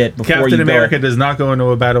that shit before Captain you America go. does not go into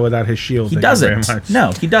a battle without his shield. He Thank you very doesn't. much.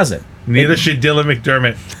 No, he doesn't. Neither should Dylan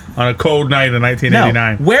McDermott on a cold night in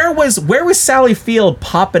 1989. No. Where was Sally Field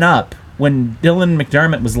popping up when Dylan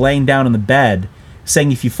McDermott was laying down in the bed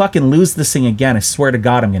saying, if you fucking lose this thing again, I swear to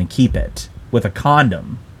God I'm going to keep it with a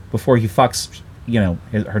condom before he fucks,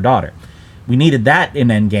 her daughter. We needed that in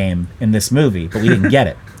Endgame in this movie, but we didn't get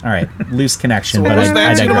it. All right, loose connection. What but was the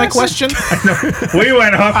answer to my digress. question? We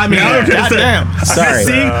went off. I mean, goddamn. Sorry.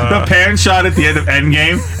 Seeing the pan shot at the end of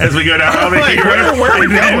Endgame as we go down the Like, hero, where are we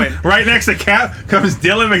and then going? right next to Cap comes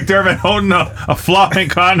Dylan McDermott holding a flopping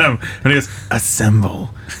condom, and he goes, "Assemble,"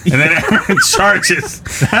 and then everyone charges.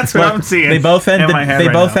 That's what Look, I'm seeing. they both end in the- my head they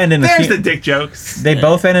right both now. end in a There's fu- the dick jokes. They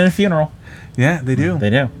both end in a funeral. Yeah, they do. They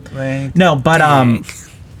do. Like, No, but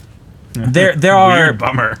there weird are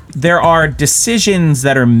bummer. there are decisions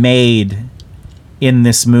that are made in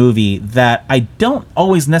this movie that I don't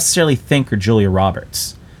always necessarily think are Julia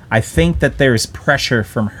Roberts. I think that there's pressure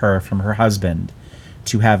from her husband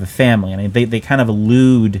to have a family, and they kind of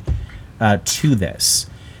allude to this.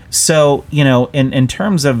 So, in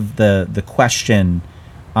terms of the question,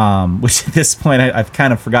 which at this point I've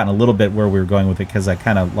kind of forgotten a little bit where we were going with it because I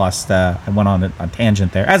kind of lost. I went on a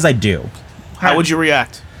tangent there, as I do. How would you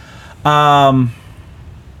react?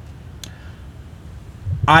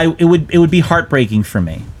 It would be heartbreaking for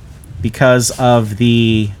me because of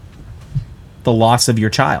the loss of your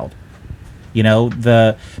child.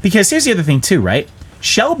 Because here's the other thing too, right?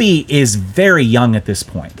 Shelby is very young at this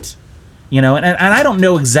point. And I don't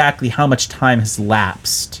know exactly how much time has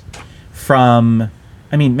lapsed from,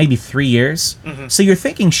 maybe 3 years. Mm-hmm. So you're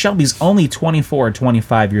thinking Shelby's only 24 or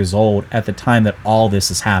 25 years old at the time that all this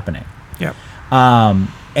is happening. Yep.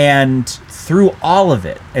 And through all of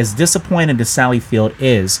it, as disappointed as Sally Field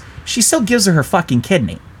is, she still gives her fucking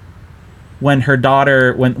kidney. When her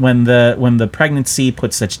daughter, when the pregnancy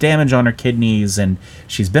put such damage on her kidneys, and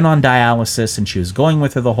she's been on dialysis, and she was going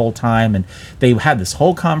with her the whole time, and they had this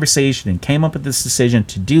whole conversation and came up with this decision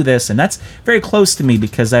to do this, and that's very close to me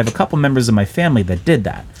because I have a couple members of my family that did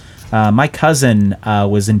that. My cousin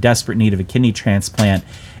was in desperate need of a kidney transplant,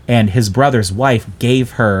 and his brother's wife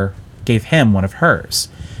gave him one of hers.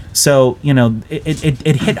 So,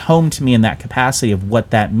 it hit home to me in that capacity of what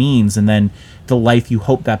that means, and then the life you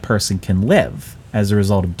hope that person can live as a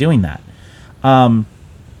result of doing that.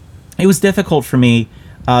 It was difficult for me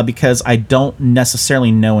because I don't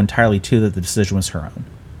necessarily know entirely, too, that the decision was her own.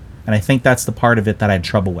 And I think that's the part of it that I had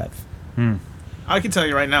trouble with. I can tell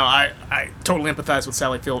you right now, I totally empathize with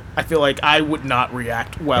Sally Field. I feel like I would not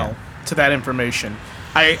react well to that information.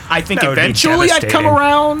 I think That would be eventually I'd come devastating.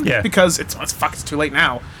 around Yeah. because it's too late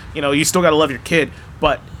now. You still got to love your kid,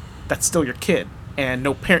 but that's still your kid, and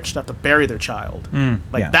no parent should have to bury their child.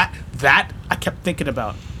 That I kept thinking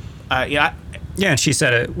about. Yeah, and she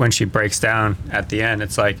said it when she breaks down at the end.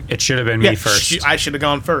 It's like, it should have been me first. I should have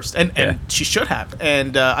gone first, and she should have.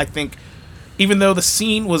 And I think even though the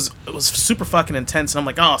scene was super fucking intense, and I'm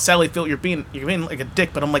like, oh, Sally Field, you're being like a dick,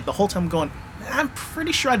 but I'm like the whole time going, I'm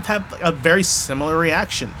pretty sure I'd have a very similar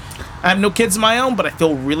reaction. I have no kids of my own, but I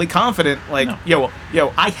feel really confident. Like, yo,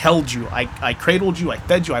 I held you, I cradled you, I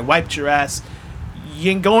fed you, I wiped your ass.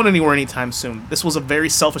 You ain't going anywhere anytime soon. This was a very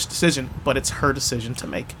selfish decision, but it's her decision to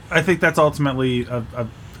make. I think that's ultimately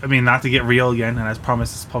not to get real again, and as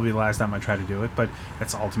promised, it's probably the last time I try to do it, but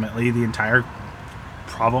that's ultimately the entire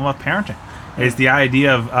problem of parenting. Is the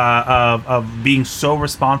idea of being so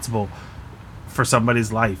responsible for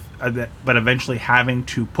somebody's life, but eventually having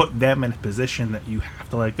to put them in a position that you have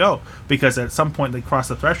to let go, because at some point they cross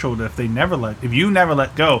the threshold. If you never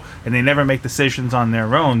let go and they never make decisions on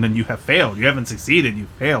their own, then you have failed. You haven't succeeded. You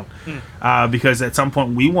failed. Because at some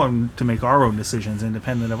point we want to make our own decisions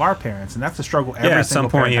independent of our parents, and that's a struggle. At some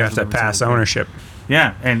point you have to pass ownership.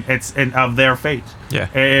 Yeah, and it's of their fate. Yeah,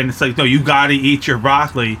 and it's like, no, you got to eat your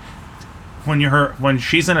broccoli. When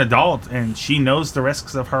she's an adult and she knows the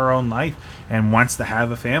risks of her own life and wants to have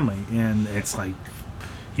a family, and it's like,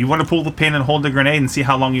 you want to pull the pin and hold the grenade and see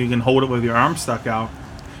how long you can hold it with your arm stuck out.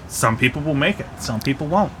 Some people will make it, some people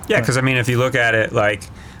won't. Yeah, because if you look at it, like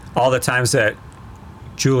all the times that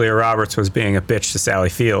Julia Roberts was being a bitch to Sally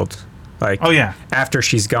Field, like, oh yeah, after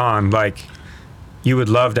she's gone, like, you would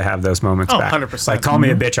love to have those moments back. 100%. Like, call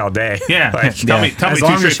me a bitch all day. Yeah. Like, Tell me as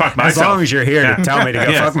two straight fuck myself. As long as you're here to tell me to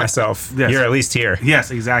go Yes. fuck myself, Yes. you're at least here.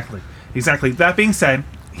 Yes, exactly. That being said,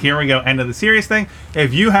 here we go. End of the serious thing.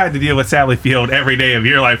 If you had to deal with Sally Field every day of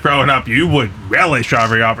your life growing up, you would relish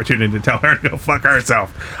every opportunity to tell her to go fuck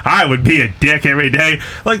herself. I would be a dick every day.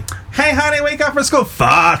 Like, hey, honey, wake up for school.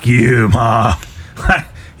 Fuck you, Mom.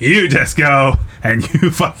 You just go and you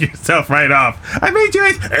fuck yourself right off. I made you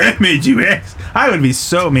X. I made you X. I would be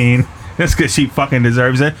so mean just because she fucking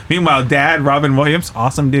deserves it. Meanwhile, Dad, Robin Williams,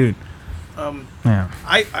 awesome dude. Yeah.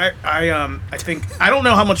 I think I don't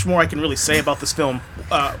know how much more I can really say about this film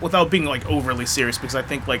without being like overly serious, because I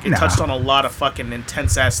think like it Nah. touched on a lot of fucking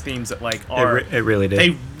intense ass themes that like are It really did.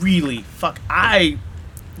 they really I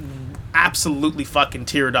absolutely fucking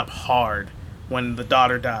teared up hard when the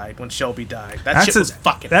daughter died, when Shelby died. That shit was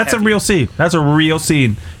fucking That's heavy. a real scene. That's a real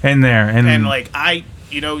scene in there. And like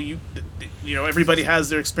you know everybody has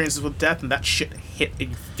their experiences with death, and that shit hit and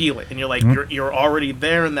you feel it, and you're like you're already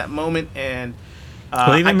there in that moment. And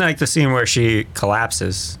well, even like the scene where she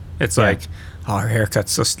collapses, it's Yeah. like, oh, her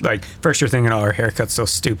haircut's so like. First you're thinking, oh, her haircut's so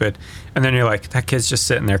stupid, and then you're like, that kid's just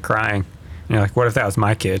sitting there crying. And you're like, what if that was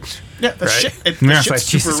my kid? yeah, the Right? shit, Yeah. the It's shit's like,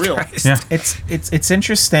 super Jesus real. Christ. Yeah. It's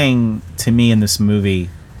interesting to me in this movie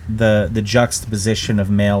the juxtaposition of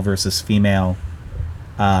male versus female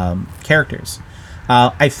characters.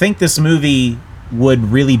 I think this movie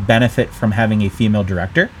would really benefit from having a female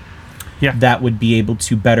director Yeah. that would be able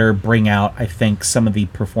to better bring out, I think, some of the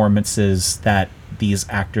performances that these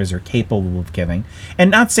actors are capable of giving.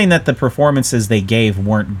 And not saying that the performances they gave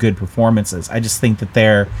weren't good performances. I just think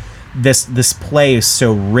that this play is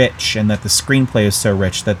so rich, and that the screenplay is so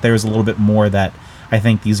rich, that there's a little bit more that I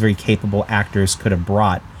think these very capable actors could have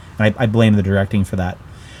brought. And I blame the directing for that.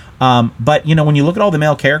 But you know, when you look at all the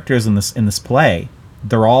male characters in this play,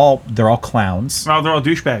 they're all clowns. Oh, they're all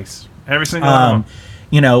douchebags. Every single one of them.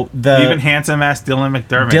 You know, the Even handsome ass Dylan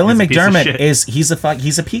McDermott. Dylan is a piece of McDermott shit.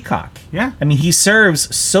 he's a peacock. Yeah. I mean, he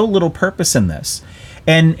serves so little purpose in this.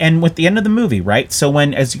 And with the end of the movie, right? So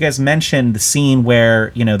when, as you guys mentioned, the scene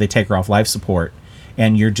where, you know, they take her off life support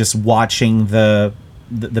and you're just watching the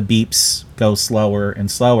beeps go slower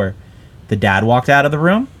and slower. The dad walked out of the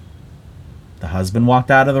room. The husband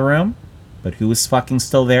walked out of the room. But who was fucking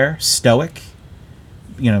still there? Stoic.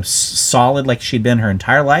 You know, solid like she'd been her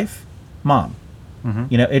entire life. Mom.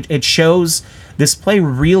 You know, it shows this play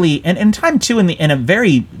really, and in time too, in a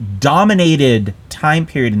very dominated time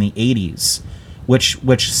period in the 80s,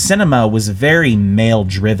 which cinema was very male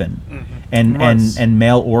driven It was. and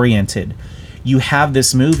male oriented. You have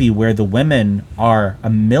this movie where the women are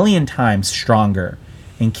a million times stronger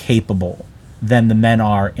and capable than the men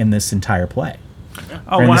are in this entire play.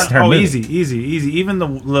 Oh, in this entire movie. easy. Even the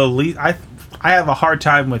lead. I have a hard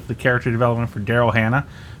time with the character development for Daryl Hannah,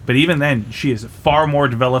 but even then, she is far more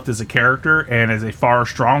developed as a character and as a far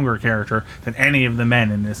stronger character than any of the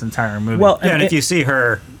men in this entire movie. Well, Yeah, and if it- you see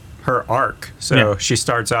her arc, so Yeah. she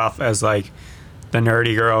starts off as like the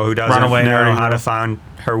nerdy girl who doesn't Runaway know nerdy how girl. to find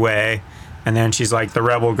her way, and then she's like the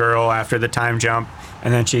rebel girl after the time jump,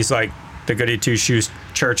 and then she's like the goody two shoes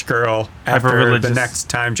church girl after the Hyper-religious. next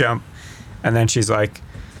time jump, and then she's like,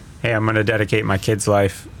 hey, I'm gonna dedicate my kid's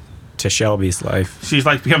life to Shelby's life. she's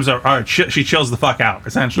like becomes she chills the fuck out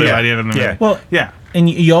essentially Yeah. by the end of the movie. Yeah. Well, yeah. and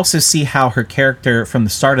you also see how her character, from the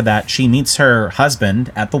start of that, she meets her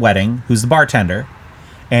husband at the wedding, who's the bartender,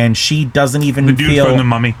 and she doesn't even The dude feel from the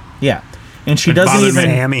Mummy. yeah, and she It doesn't bothers even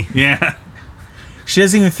me. Sammy. Yeah. she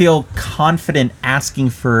doesn't even feel confident asking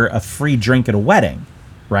for a free drink at a wedding,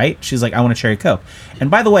 right? She's like, I want a cherry Coke. And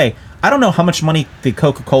by the way, I don't know how much money the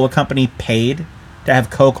Coca-Cola company paid to have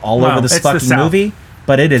Coke all Well, over this it's the fucking South. movie,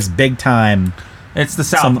 but it is big time. It's the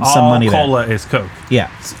South. Some All money there. cola is Coke. Yeah,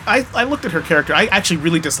 I looked at her character. I actually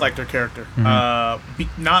really disliked her character.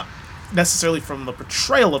 Not necessarily from the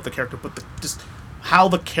portrayal of the character, but just how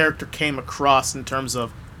the character came across in terms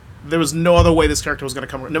of there was no other way this character was going to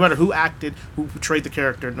come. No matter who acted, who portrayed the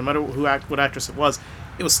character, no matter what actress it was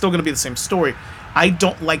still going to be the same story. I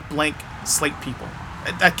don't like blank slate people.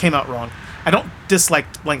 That came out wrong. I don't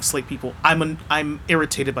dislike blank slate people. I'm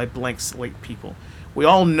irritated by blank slate people. We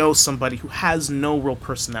all know somebody who has no real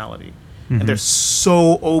personality, and they're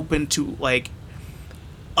so open to like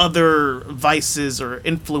other vices or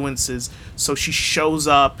influences. So she shows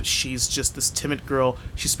up. She's just this timid girl.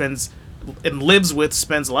 She spends a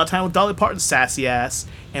lot of time with Dolly Parton's sassy ass,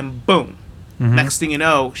 and boom. Next thing you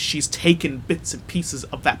know, she's taken bits and pieces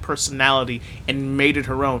of that personality and made it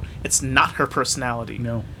her own. It's not her personality.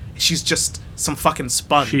 No. She's just some fucking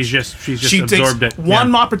sponge. She's just She absorbed takes it.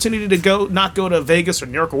 one Yeah. opportunity to not go to Vegas or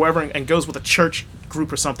New York or wherever, and goes with a church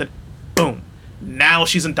group or something. Boom. Now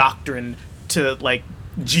she's indoctrined to like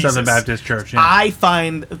Jesus. Southern Baptist Church. Yeah. I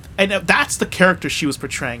find, and that's the character she was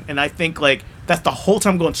portraying, and I think like that's the whole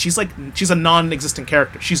time going. She's a non-existent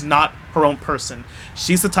character. She's not her own person.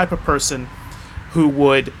 She's the type of person who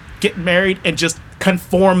would get married and just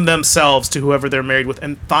conform themselves to whoever they're married with,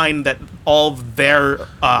 and find that all of their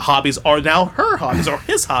hobbies are now her hobbies or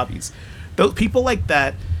his hobbies. Those people like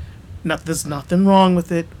that. There's nothing wrong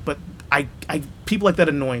with it, but people like that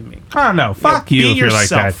annoy me. I don't know. Fuck be you if you're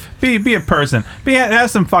yourself. like that. Be a person.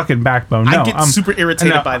 Have some fucking backbone. No, I get super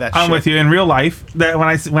irritated by that I'm shit. with you. In real life, that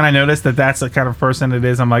when I notice that that's the kind of person it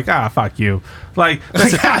is, I'm like, fuck you. Like,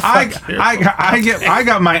 listen, I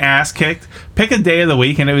got my ass kicked. Pick a day of the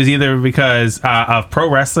week, and it was either because of pro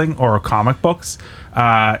wrestling or comic books.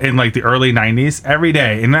 In like the early 90s, every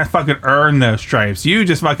day, and that fucking earned those stripes. You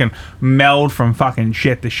just fucking meld from fucking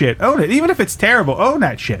shit to shit. Own it, even if it's terrible. Own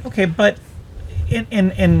that shit. Okay, but in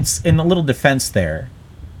a little defense there,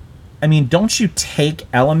 I mean, don't you take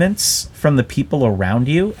elements from the people around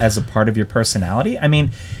you as a part of your personality? I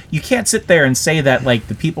mean, you can't sit there and say that, like,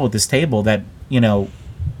 the people at this table that, you know,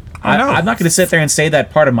 I'm not going to sit there and say that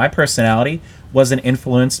part of my personality wasn't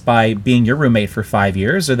influenced by being your roommate for 5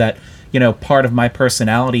 years, or that, you know, part of my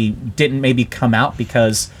personality didn't maybe come out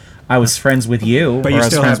because I was friends with you. But or you I was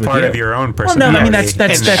still friends have with part you. of your own Well, personality. no, I mean, that's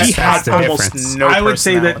She had the almost difference. no I would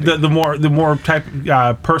say that personality. the more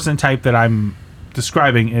person type that I'm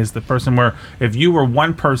describing is the person where if you were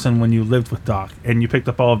one person when you lived with Doc and you picked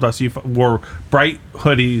up all of us, you wore bright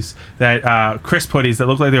hoodies, that crisp hoodies that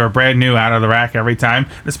looked like they were brand new out of the rack every time.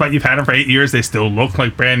 Despite you've had them for 8 years, they still look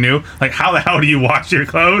like brand new. Like, how the hell do you wash your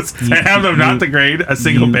clothes and have them not degrade a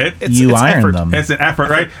single bit? You It's iron effort. them. It's an effort,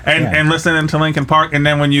 right? And Yeah. and listening to Linkin Park, and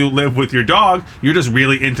then when you live with your dog, you're just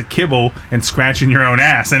really into kibble and scratching your own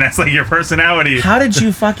ass, and that's like your personality. How did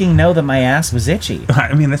you fucking know that my ass was itchy?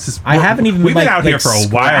 I mean, this is. I haven't even, We've been like- out here like for a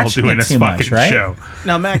while scratching doing it this too fucking much, right? show.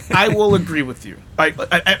 Now, Mac, I will agree with you.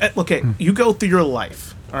 Okay, you go through your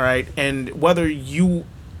life, all right, and whether you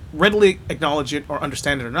readily acknowledge it or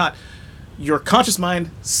understand it or not, your conscious mind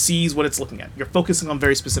sees what it's looking at. You're focusing on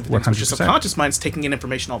very specific things, which your 100%. subconscious mind's taking in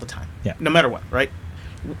information all the time. Yeah. No matter what, right?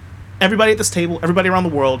 Everybody at this table, everybody around the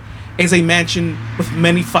world, is a mansion with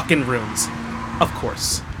many fucking rooms, of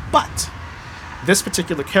course. But this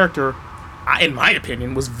particular character, in my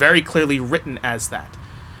opinion, was very clearly written as that.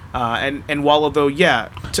 And while although, yeah,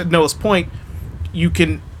 to Noah's point, you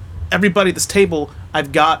can, everybody at this table,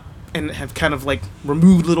 I've got and have kind of like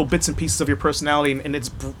removed little bits and pieces of your personality, and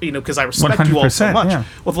it's, you know, because I respect you all so 100%, much. yeah.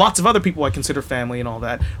 With lots of other people I consider family and all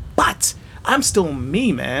that, but I'm still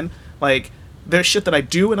me, man. Like, there's shit that I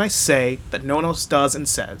do and I say that no one else does and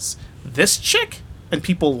says. This chick and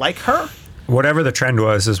people like her, Whatever the trend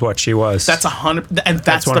was is what she was. that's 100, and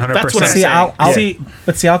that's 100%. that's what I'm See,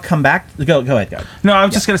 saying. I'll come back. Go ahead. No, I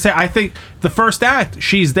was just gonna say. I think the first act,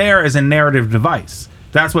 she's there as a narrative device.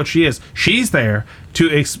 That's what she is. She's there to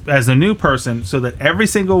as a new person, so that every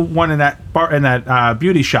single one in that bar in that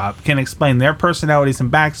beauty shop can explain their personalities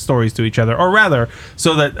and backstories to each other, or rather,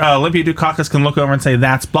 so that Olympia Dukakis can look over and say,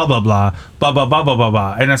 "That's blah blah blah blah blah blah blah blah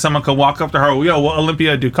blah," and then someone can walk up to her, "Yo, well,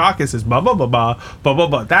 Olympia Dukakis is blah blah blah blah blah blah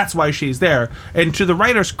blah." That's why she's there. And to the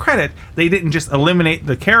writer's credit, they didn't just eliminate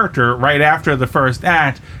the character right after the first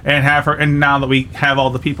act and have her. And now that we have all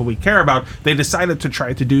the people we care about, they decided to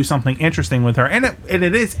try to do something interesting with her, and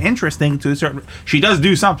it is interesting to a certain. She does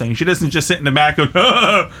do something. She doesn't just sit in the back and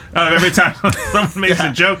every time someone makes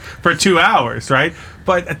a joke for 2 hours, right?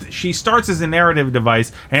 But she starts as a narrative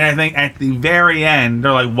device, and I think at the very end,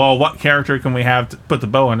 they're like, well, what character can we have to put the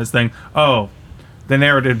bow on this thing? Oh, the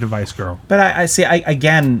narrative device girl. But I see. I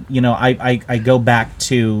go back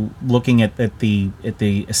to looking at the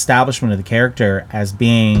establishment of the character as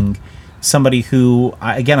being somebody who,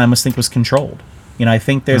 I must think was controlled. You know, I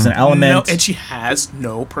think there's an element. No, and she has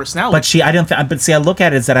no personality. But I look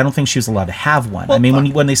at it as that I don't think she was allowed to have one. Well, I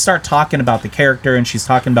mean, when they start talking about the character and she's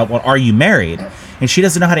talking about, well, are you married? And she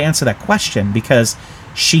doesn't know how to answer that question because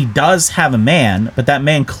she does have a man, but that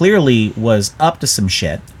man clearly was up to some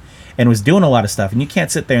shit and was doing a lot of stuff. And you can't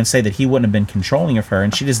sit there and say that he wouldn't have been controlling of her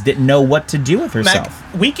and she just didn't know what to do with herself.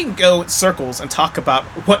 Mac, we can go in circles and talk about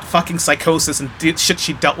what fucking psychosis and shit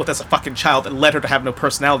she dealt with as a fucking child that led her to have no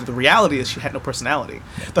personality. The reality is she had no personality.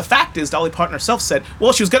 The fact is, Dolly Parton herself said,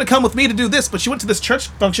 well, she was going to come with me to do this, but she went to this church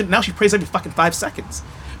function, now she prays every fucking 5 seconds.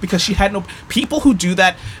 Because she had no... People who do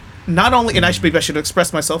that, not only... And maybe I should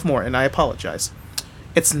express myself more, and I apologize.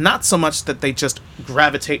 It's not so much that they just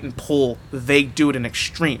gravitate and pull, they do it in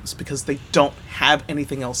extremes because they don't have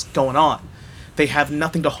anything else going on. They have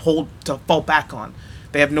nothing to fall back on.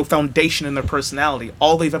 They have no foundation in their personality.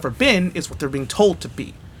 All they've ever been is what they're being told to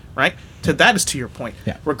be, right? That is to your point.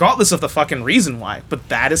 Yeah. Regardless of the fucking reason why, but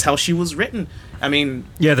that is how she was written. I mean...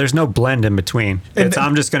 Yeah, there's no blend in between. And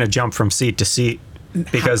I'm just going to jump from seat to seat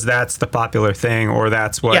because that's the popular thing, or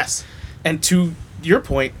that's what... Yes. And to your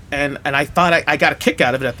point, and I thought I got a kick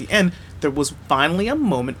out of it at the end, there was finally a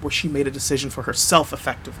moment where she made a decision for herself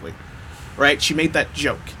effectively, right? She made that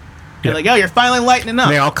joke. And like, oh, you're finally lightening up.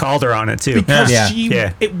 They all called her on it too. Because Yeah. she,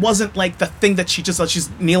 it wasn't like the thing that she just like she's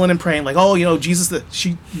kneeling and praying like, oh, you know, Jesus. That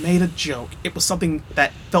she made a joke. It was something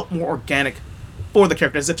that felt more organic for the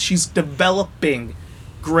character, as if she's developing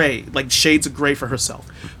gray, like shades of gray for herself.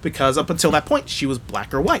 Because up until that point, she was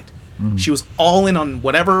black or white. She was all in on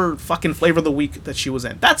whatever fucking flavor of the week that she was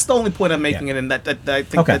in. That's the only point I'm making it, and that I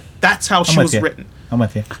think Okay. that's how she with was you. written. I'm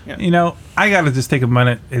with you. You know, I got to just take a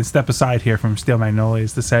minute and step aside here from Steel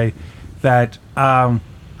Magnolias to say that I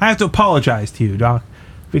have to apologize to you, Doc,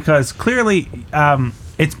 because clearly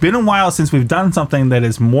it's been a while since we've done something that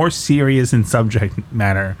is more serious in subject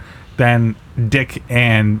matter than dick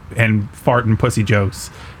and fart and pussy jokes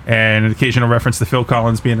and an occasional reference to Phil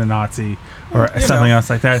Collins being a Nazi or something else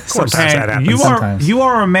like that. Sometimes And that happens. Sometimes. you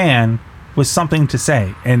are a man with something to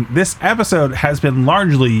say, and this episode has been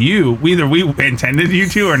largely you, either we intended you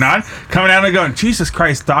to or not, coming out and going, Jesus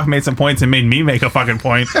Christ, Doc made some points and made me make a fucking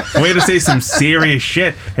point. We had to say some serious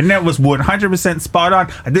shit, and that was 100% spot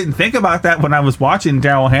on. I didn't think about that when I was watching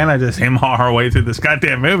Daryl Hannah just him-haw her way through this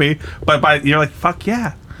goddamn movie, but you're like, fuck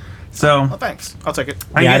yeah. So Oh, thanks. I'll take it.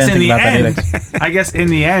 I Yeah, I guess didn't in think the about that end, I guess in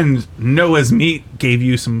the end, Noah's Meat gave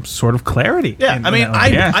you some sort of clarity. Yeah, in I mean, that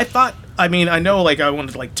one. Yeah. I thought. I mean, I know, like, I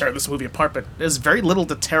wanted to like tear this movie apart, but there's very little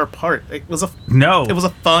to tear apart. It was a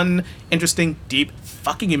fun, interesting, deep,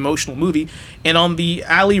 fucking emotional movie. And on the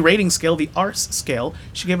Alley rating scale, the arse scale,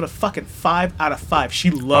 she gave it a fucking 5 out of 5.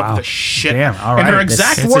 She loved Wow. the shit. Damn, all And her right.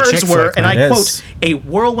 exact It's a words chick were, flick, and man. I It quote, is. "a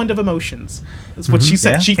whirlwind of emotions." That's what she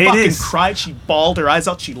said. Yeah. She It fucking is. cried. She bawled her eyes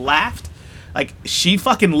out. She laughed. Like, she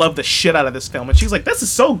fucking loved the shit out of this film. And she's like, "This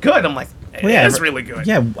is so good." I'm like, yeah, "It's really good."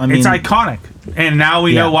 Yeah, I mean, It's iconic, and now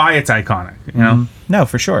we Yeah. know why it's iconic. You know, no,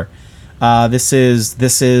 for sure. This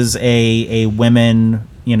is a women,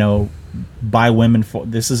 you know, by women for.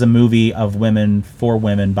 This is a movie of women for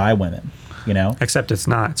women by women. You know, Except it's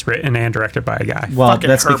not. It's written and directed by a guy. well, Fucking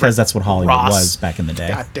that's Herbert because that's what Hollywood Ross. was back in the day.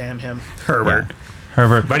 God damn him. Herbert.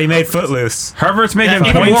 Herbert. But he made Footloose. Herbert's making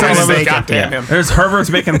Even points more all over. reason, The, God damn him. there's Herbert's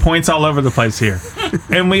making points all over the place here,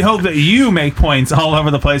 and we hope that you make points all over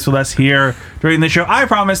the place with us here during the show. I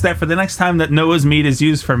promise that for the next time that Noah's Meat is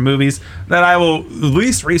used for movies, that I will at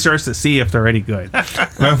least research to see if they're any good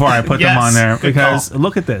before I put them Yes, on there. good Because call.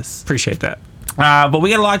 look at this. Appreciate that. But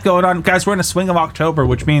we got a lot going on, guys. We're in a swing of October,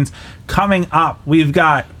 which means coming up, we've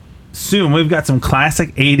got some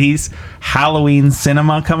classic '80s Halloween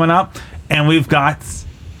cinema coming up, and we've got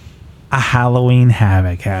a Halloween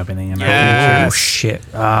Havoc happening. In our Yes. Oh, shit.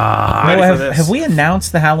 Ready Noah, for this. have we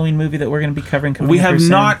announced the Halloween movie that we're going to be covering? Coming we up have here soon?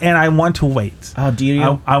 not, and I want to wait. Oh, do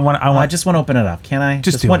you? I want. I just want to open it up. Can I?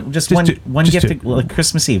 Just do one. it. Just Just one. do- One just gift. do. Like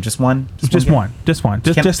Christmas Eve. Just one. Just gift? one. Just one.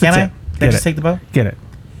 Just Can that's I? it. Can I Get just it. take the vote? Get it.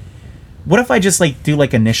 What if I just like do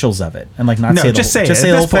like initials of it and like not No, say the just say it. just At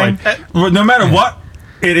say the this whole point, thing? no matter what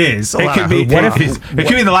it is, it lot could of be. hoopla. What if- It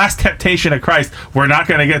could be the last temptation of Christ. We're not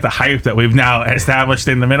going to get the hype that we've now established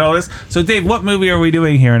in the middle of this. So, Dave, what movie are we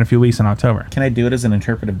doing here in a few weeks in October? Can I do it as an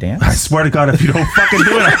interpretive dance? I swear to God, if you don't fucking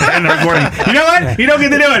do it, I'm recording. You know what? You don't get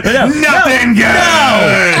to do it. Nothing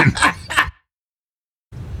good.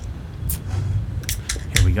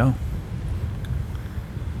 Here we go.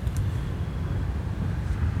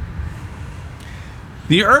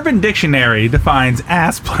 The Urban Dictionary defines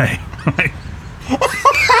ass play.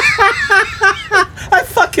 I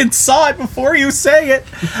fucking saw it before you say it.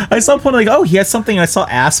 I saw point like, oh, he has something. And I saw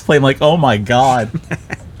ass play. I'm like, oh my god.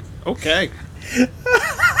 Okay.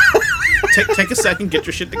 take a second, get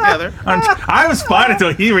your shit together. I was fine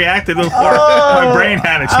until he reacted before my brain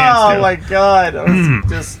had a chance to. Oh my god.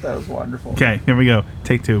 That was wonderful. Okay, here we go.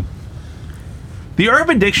 Take two. The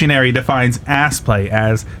Urban Dictionary defines ass play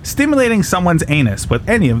as stimulating someone's anus with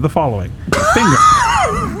any of the following: finger.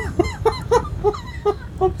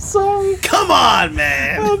 I'm sorry. Come on,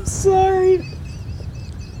 man. I'm sorry.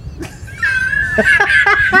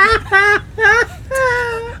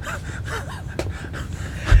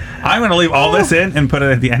 I'm going to leave all this in and put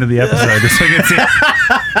it at the end of the episode just so you can see.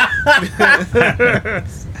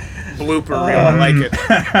 Blooper reel. I like it.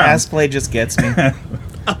 Ass play just gets me.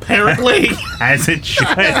 Apparently. As it should.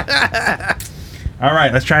 All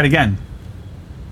right, let's try it again.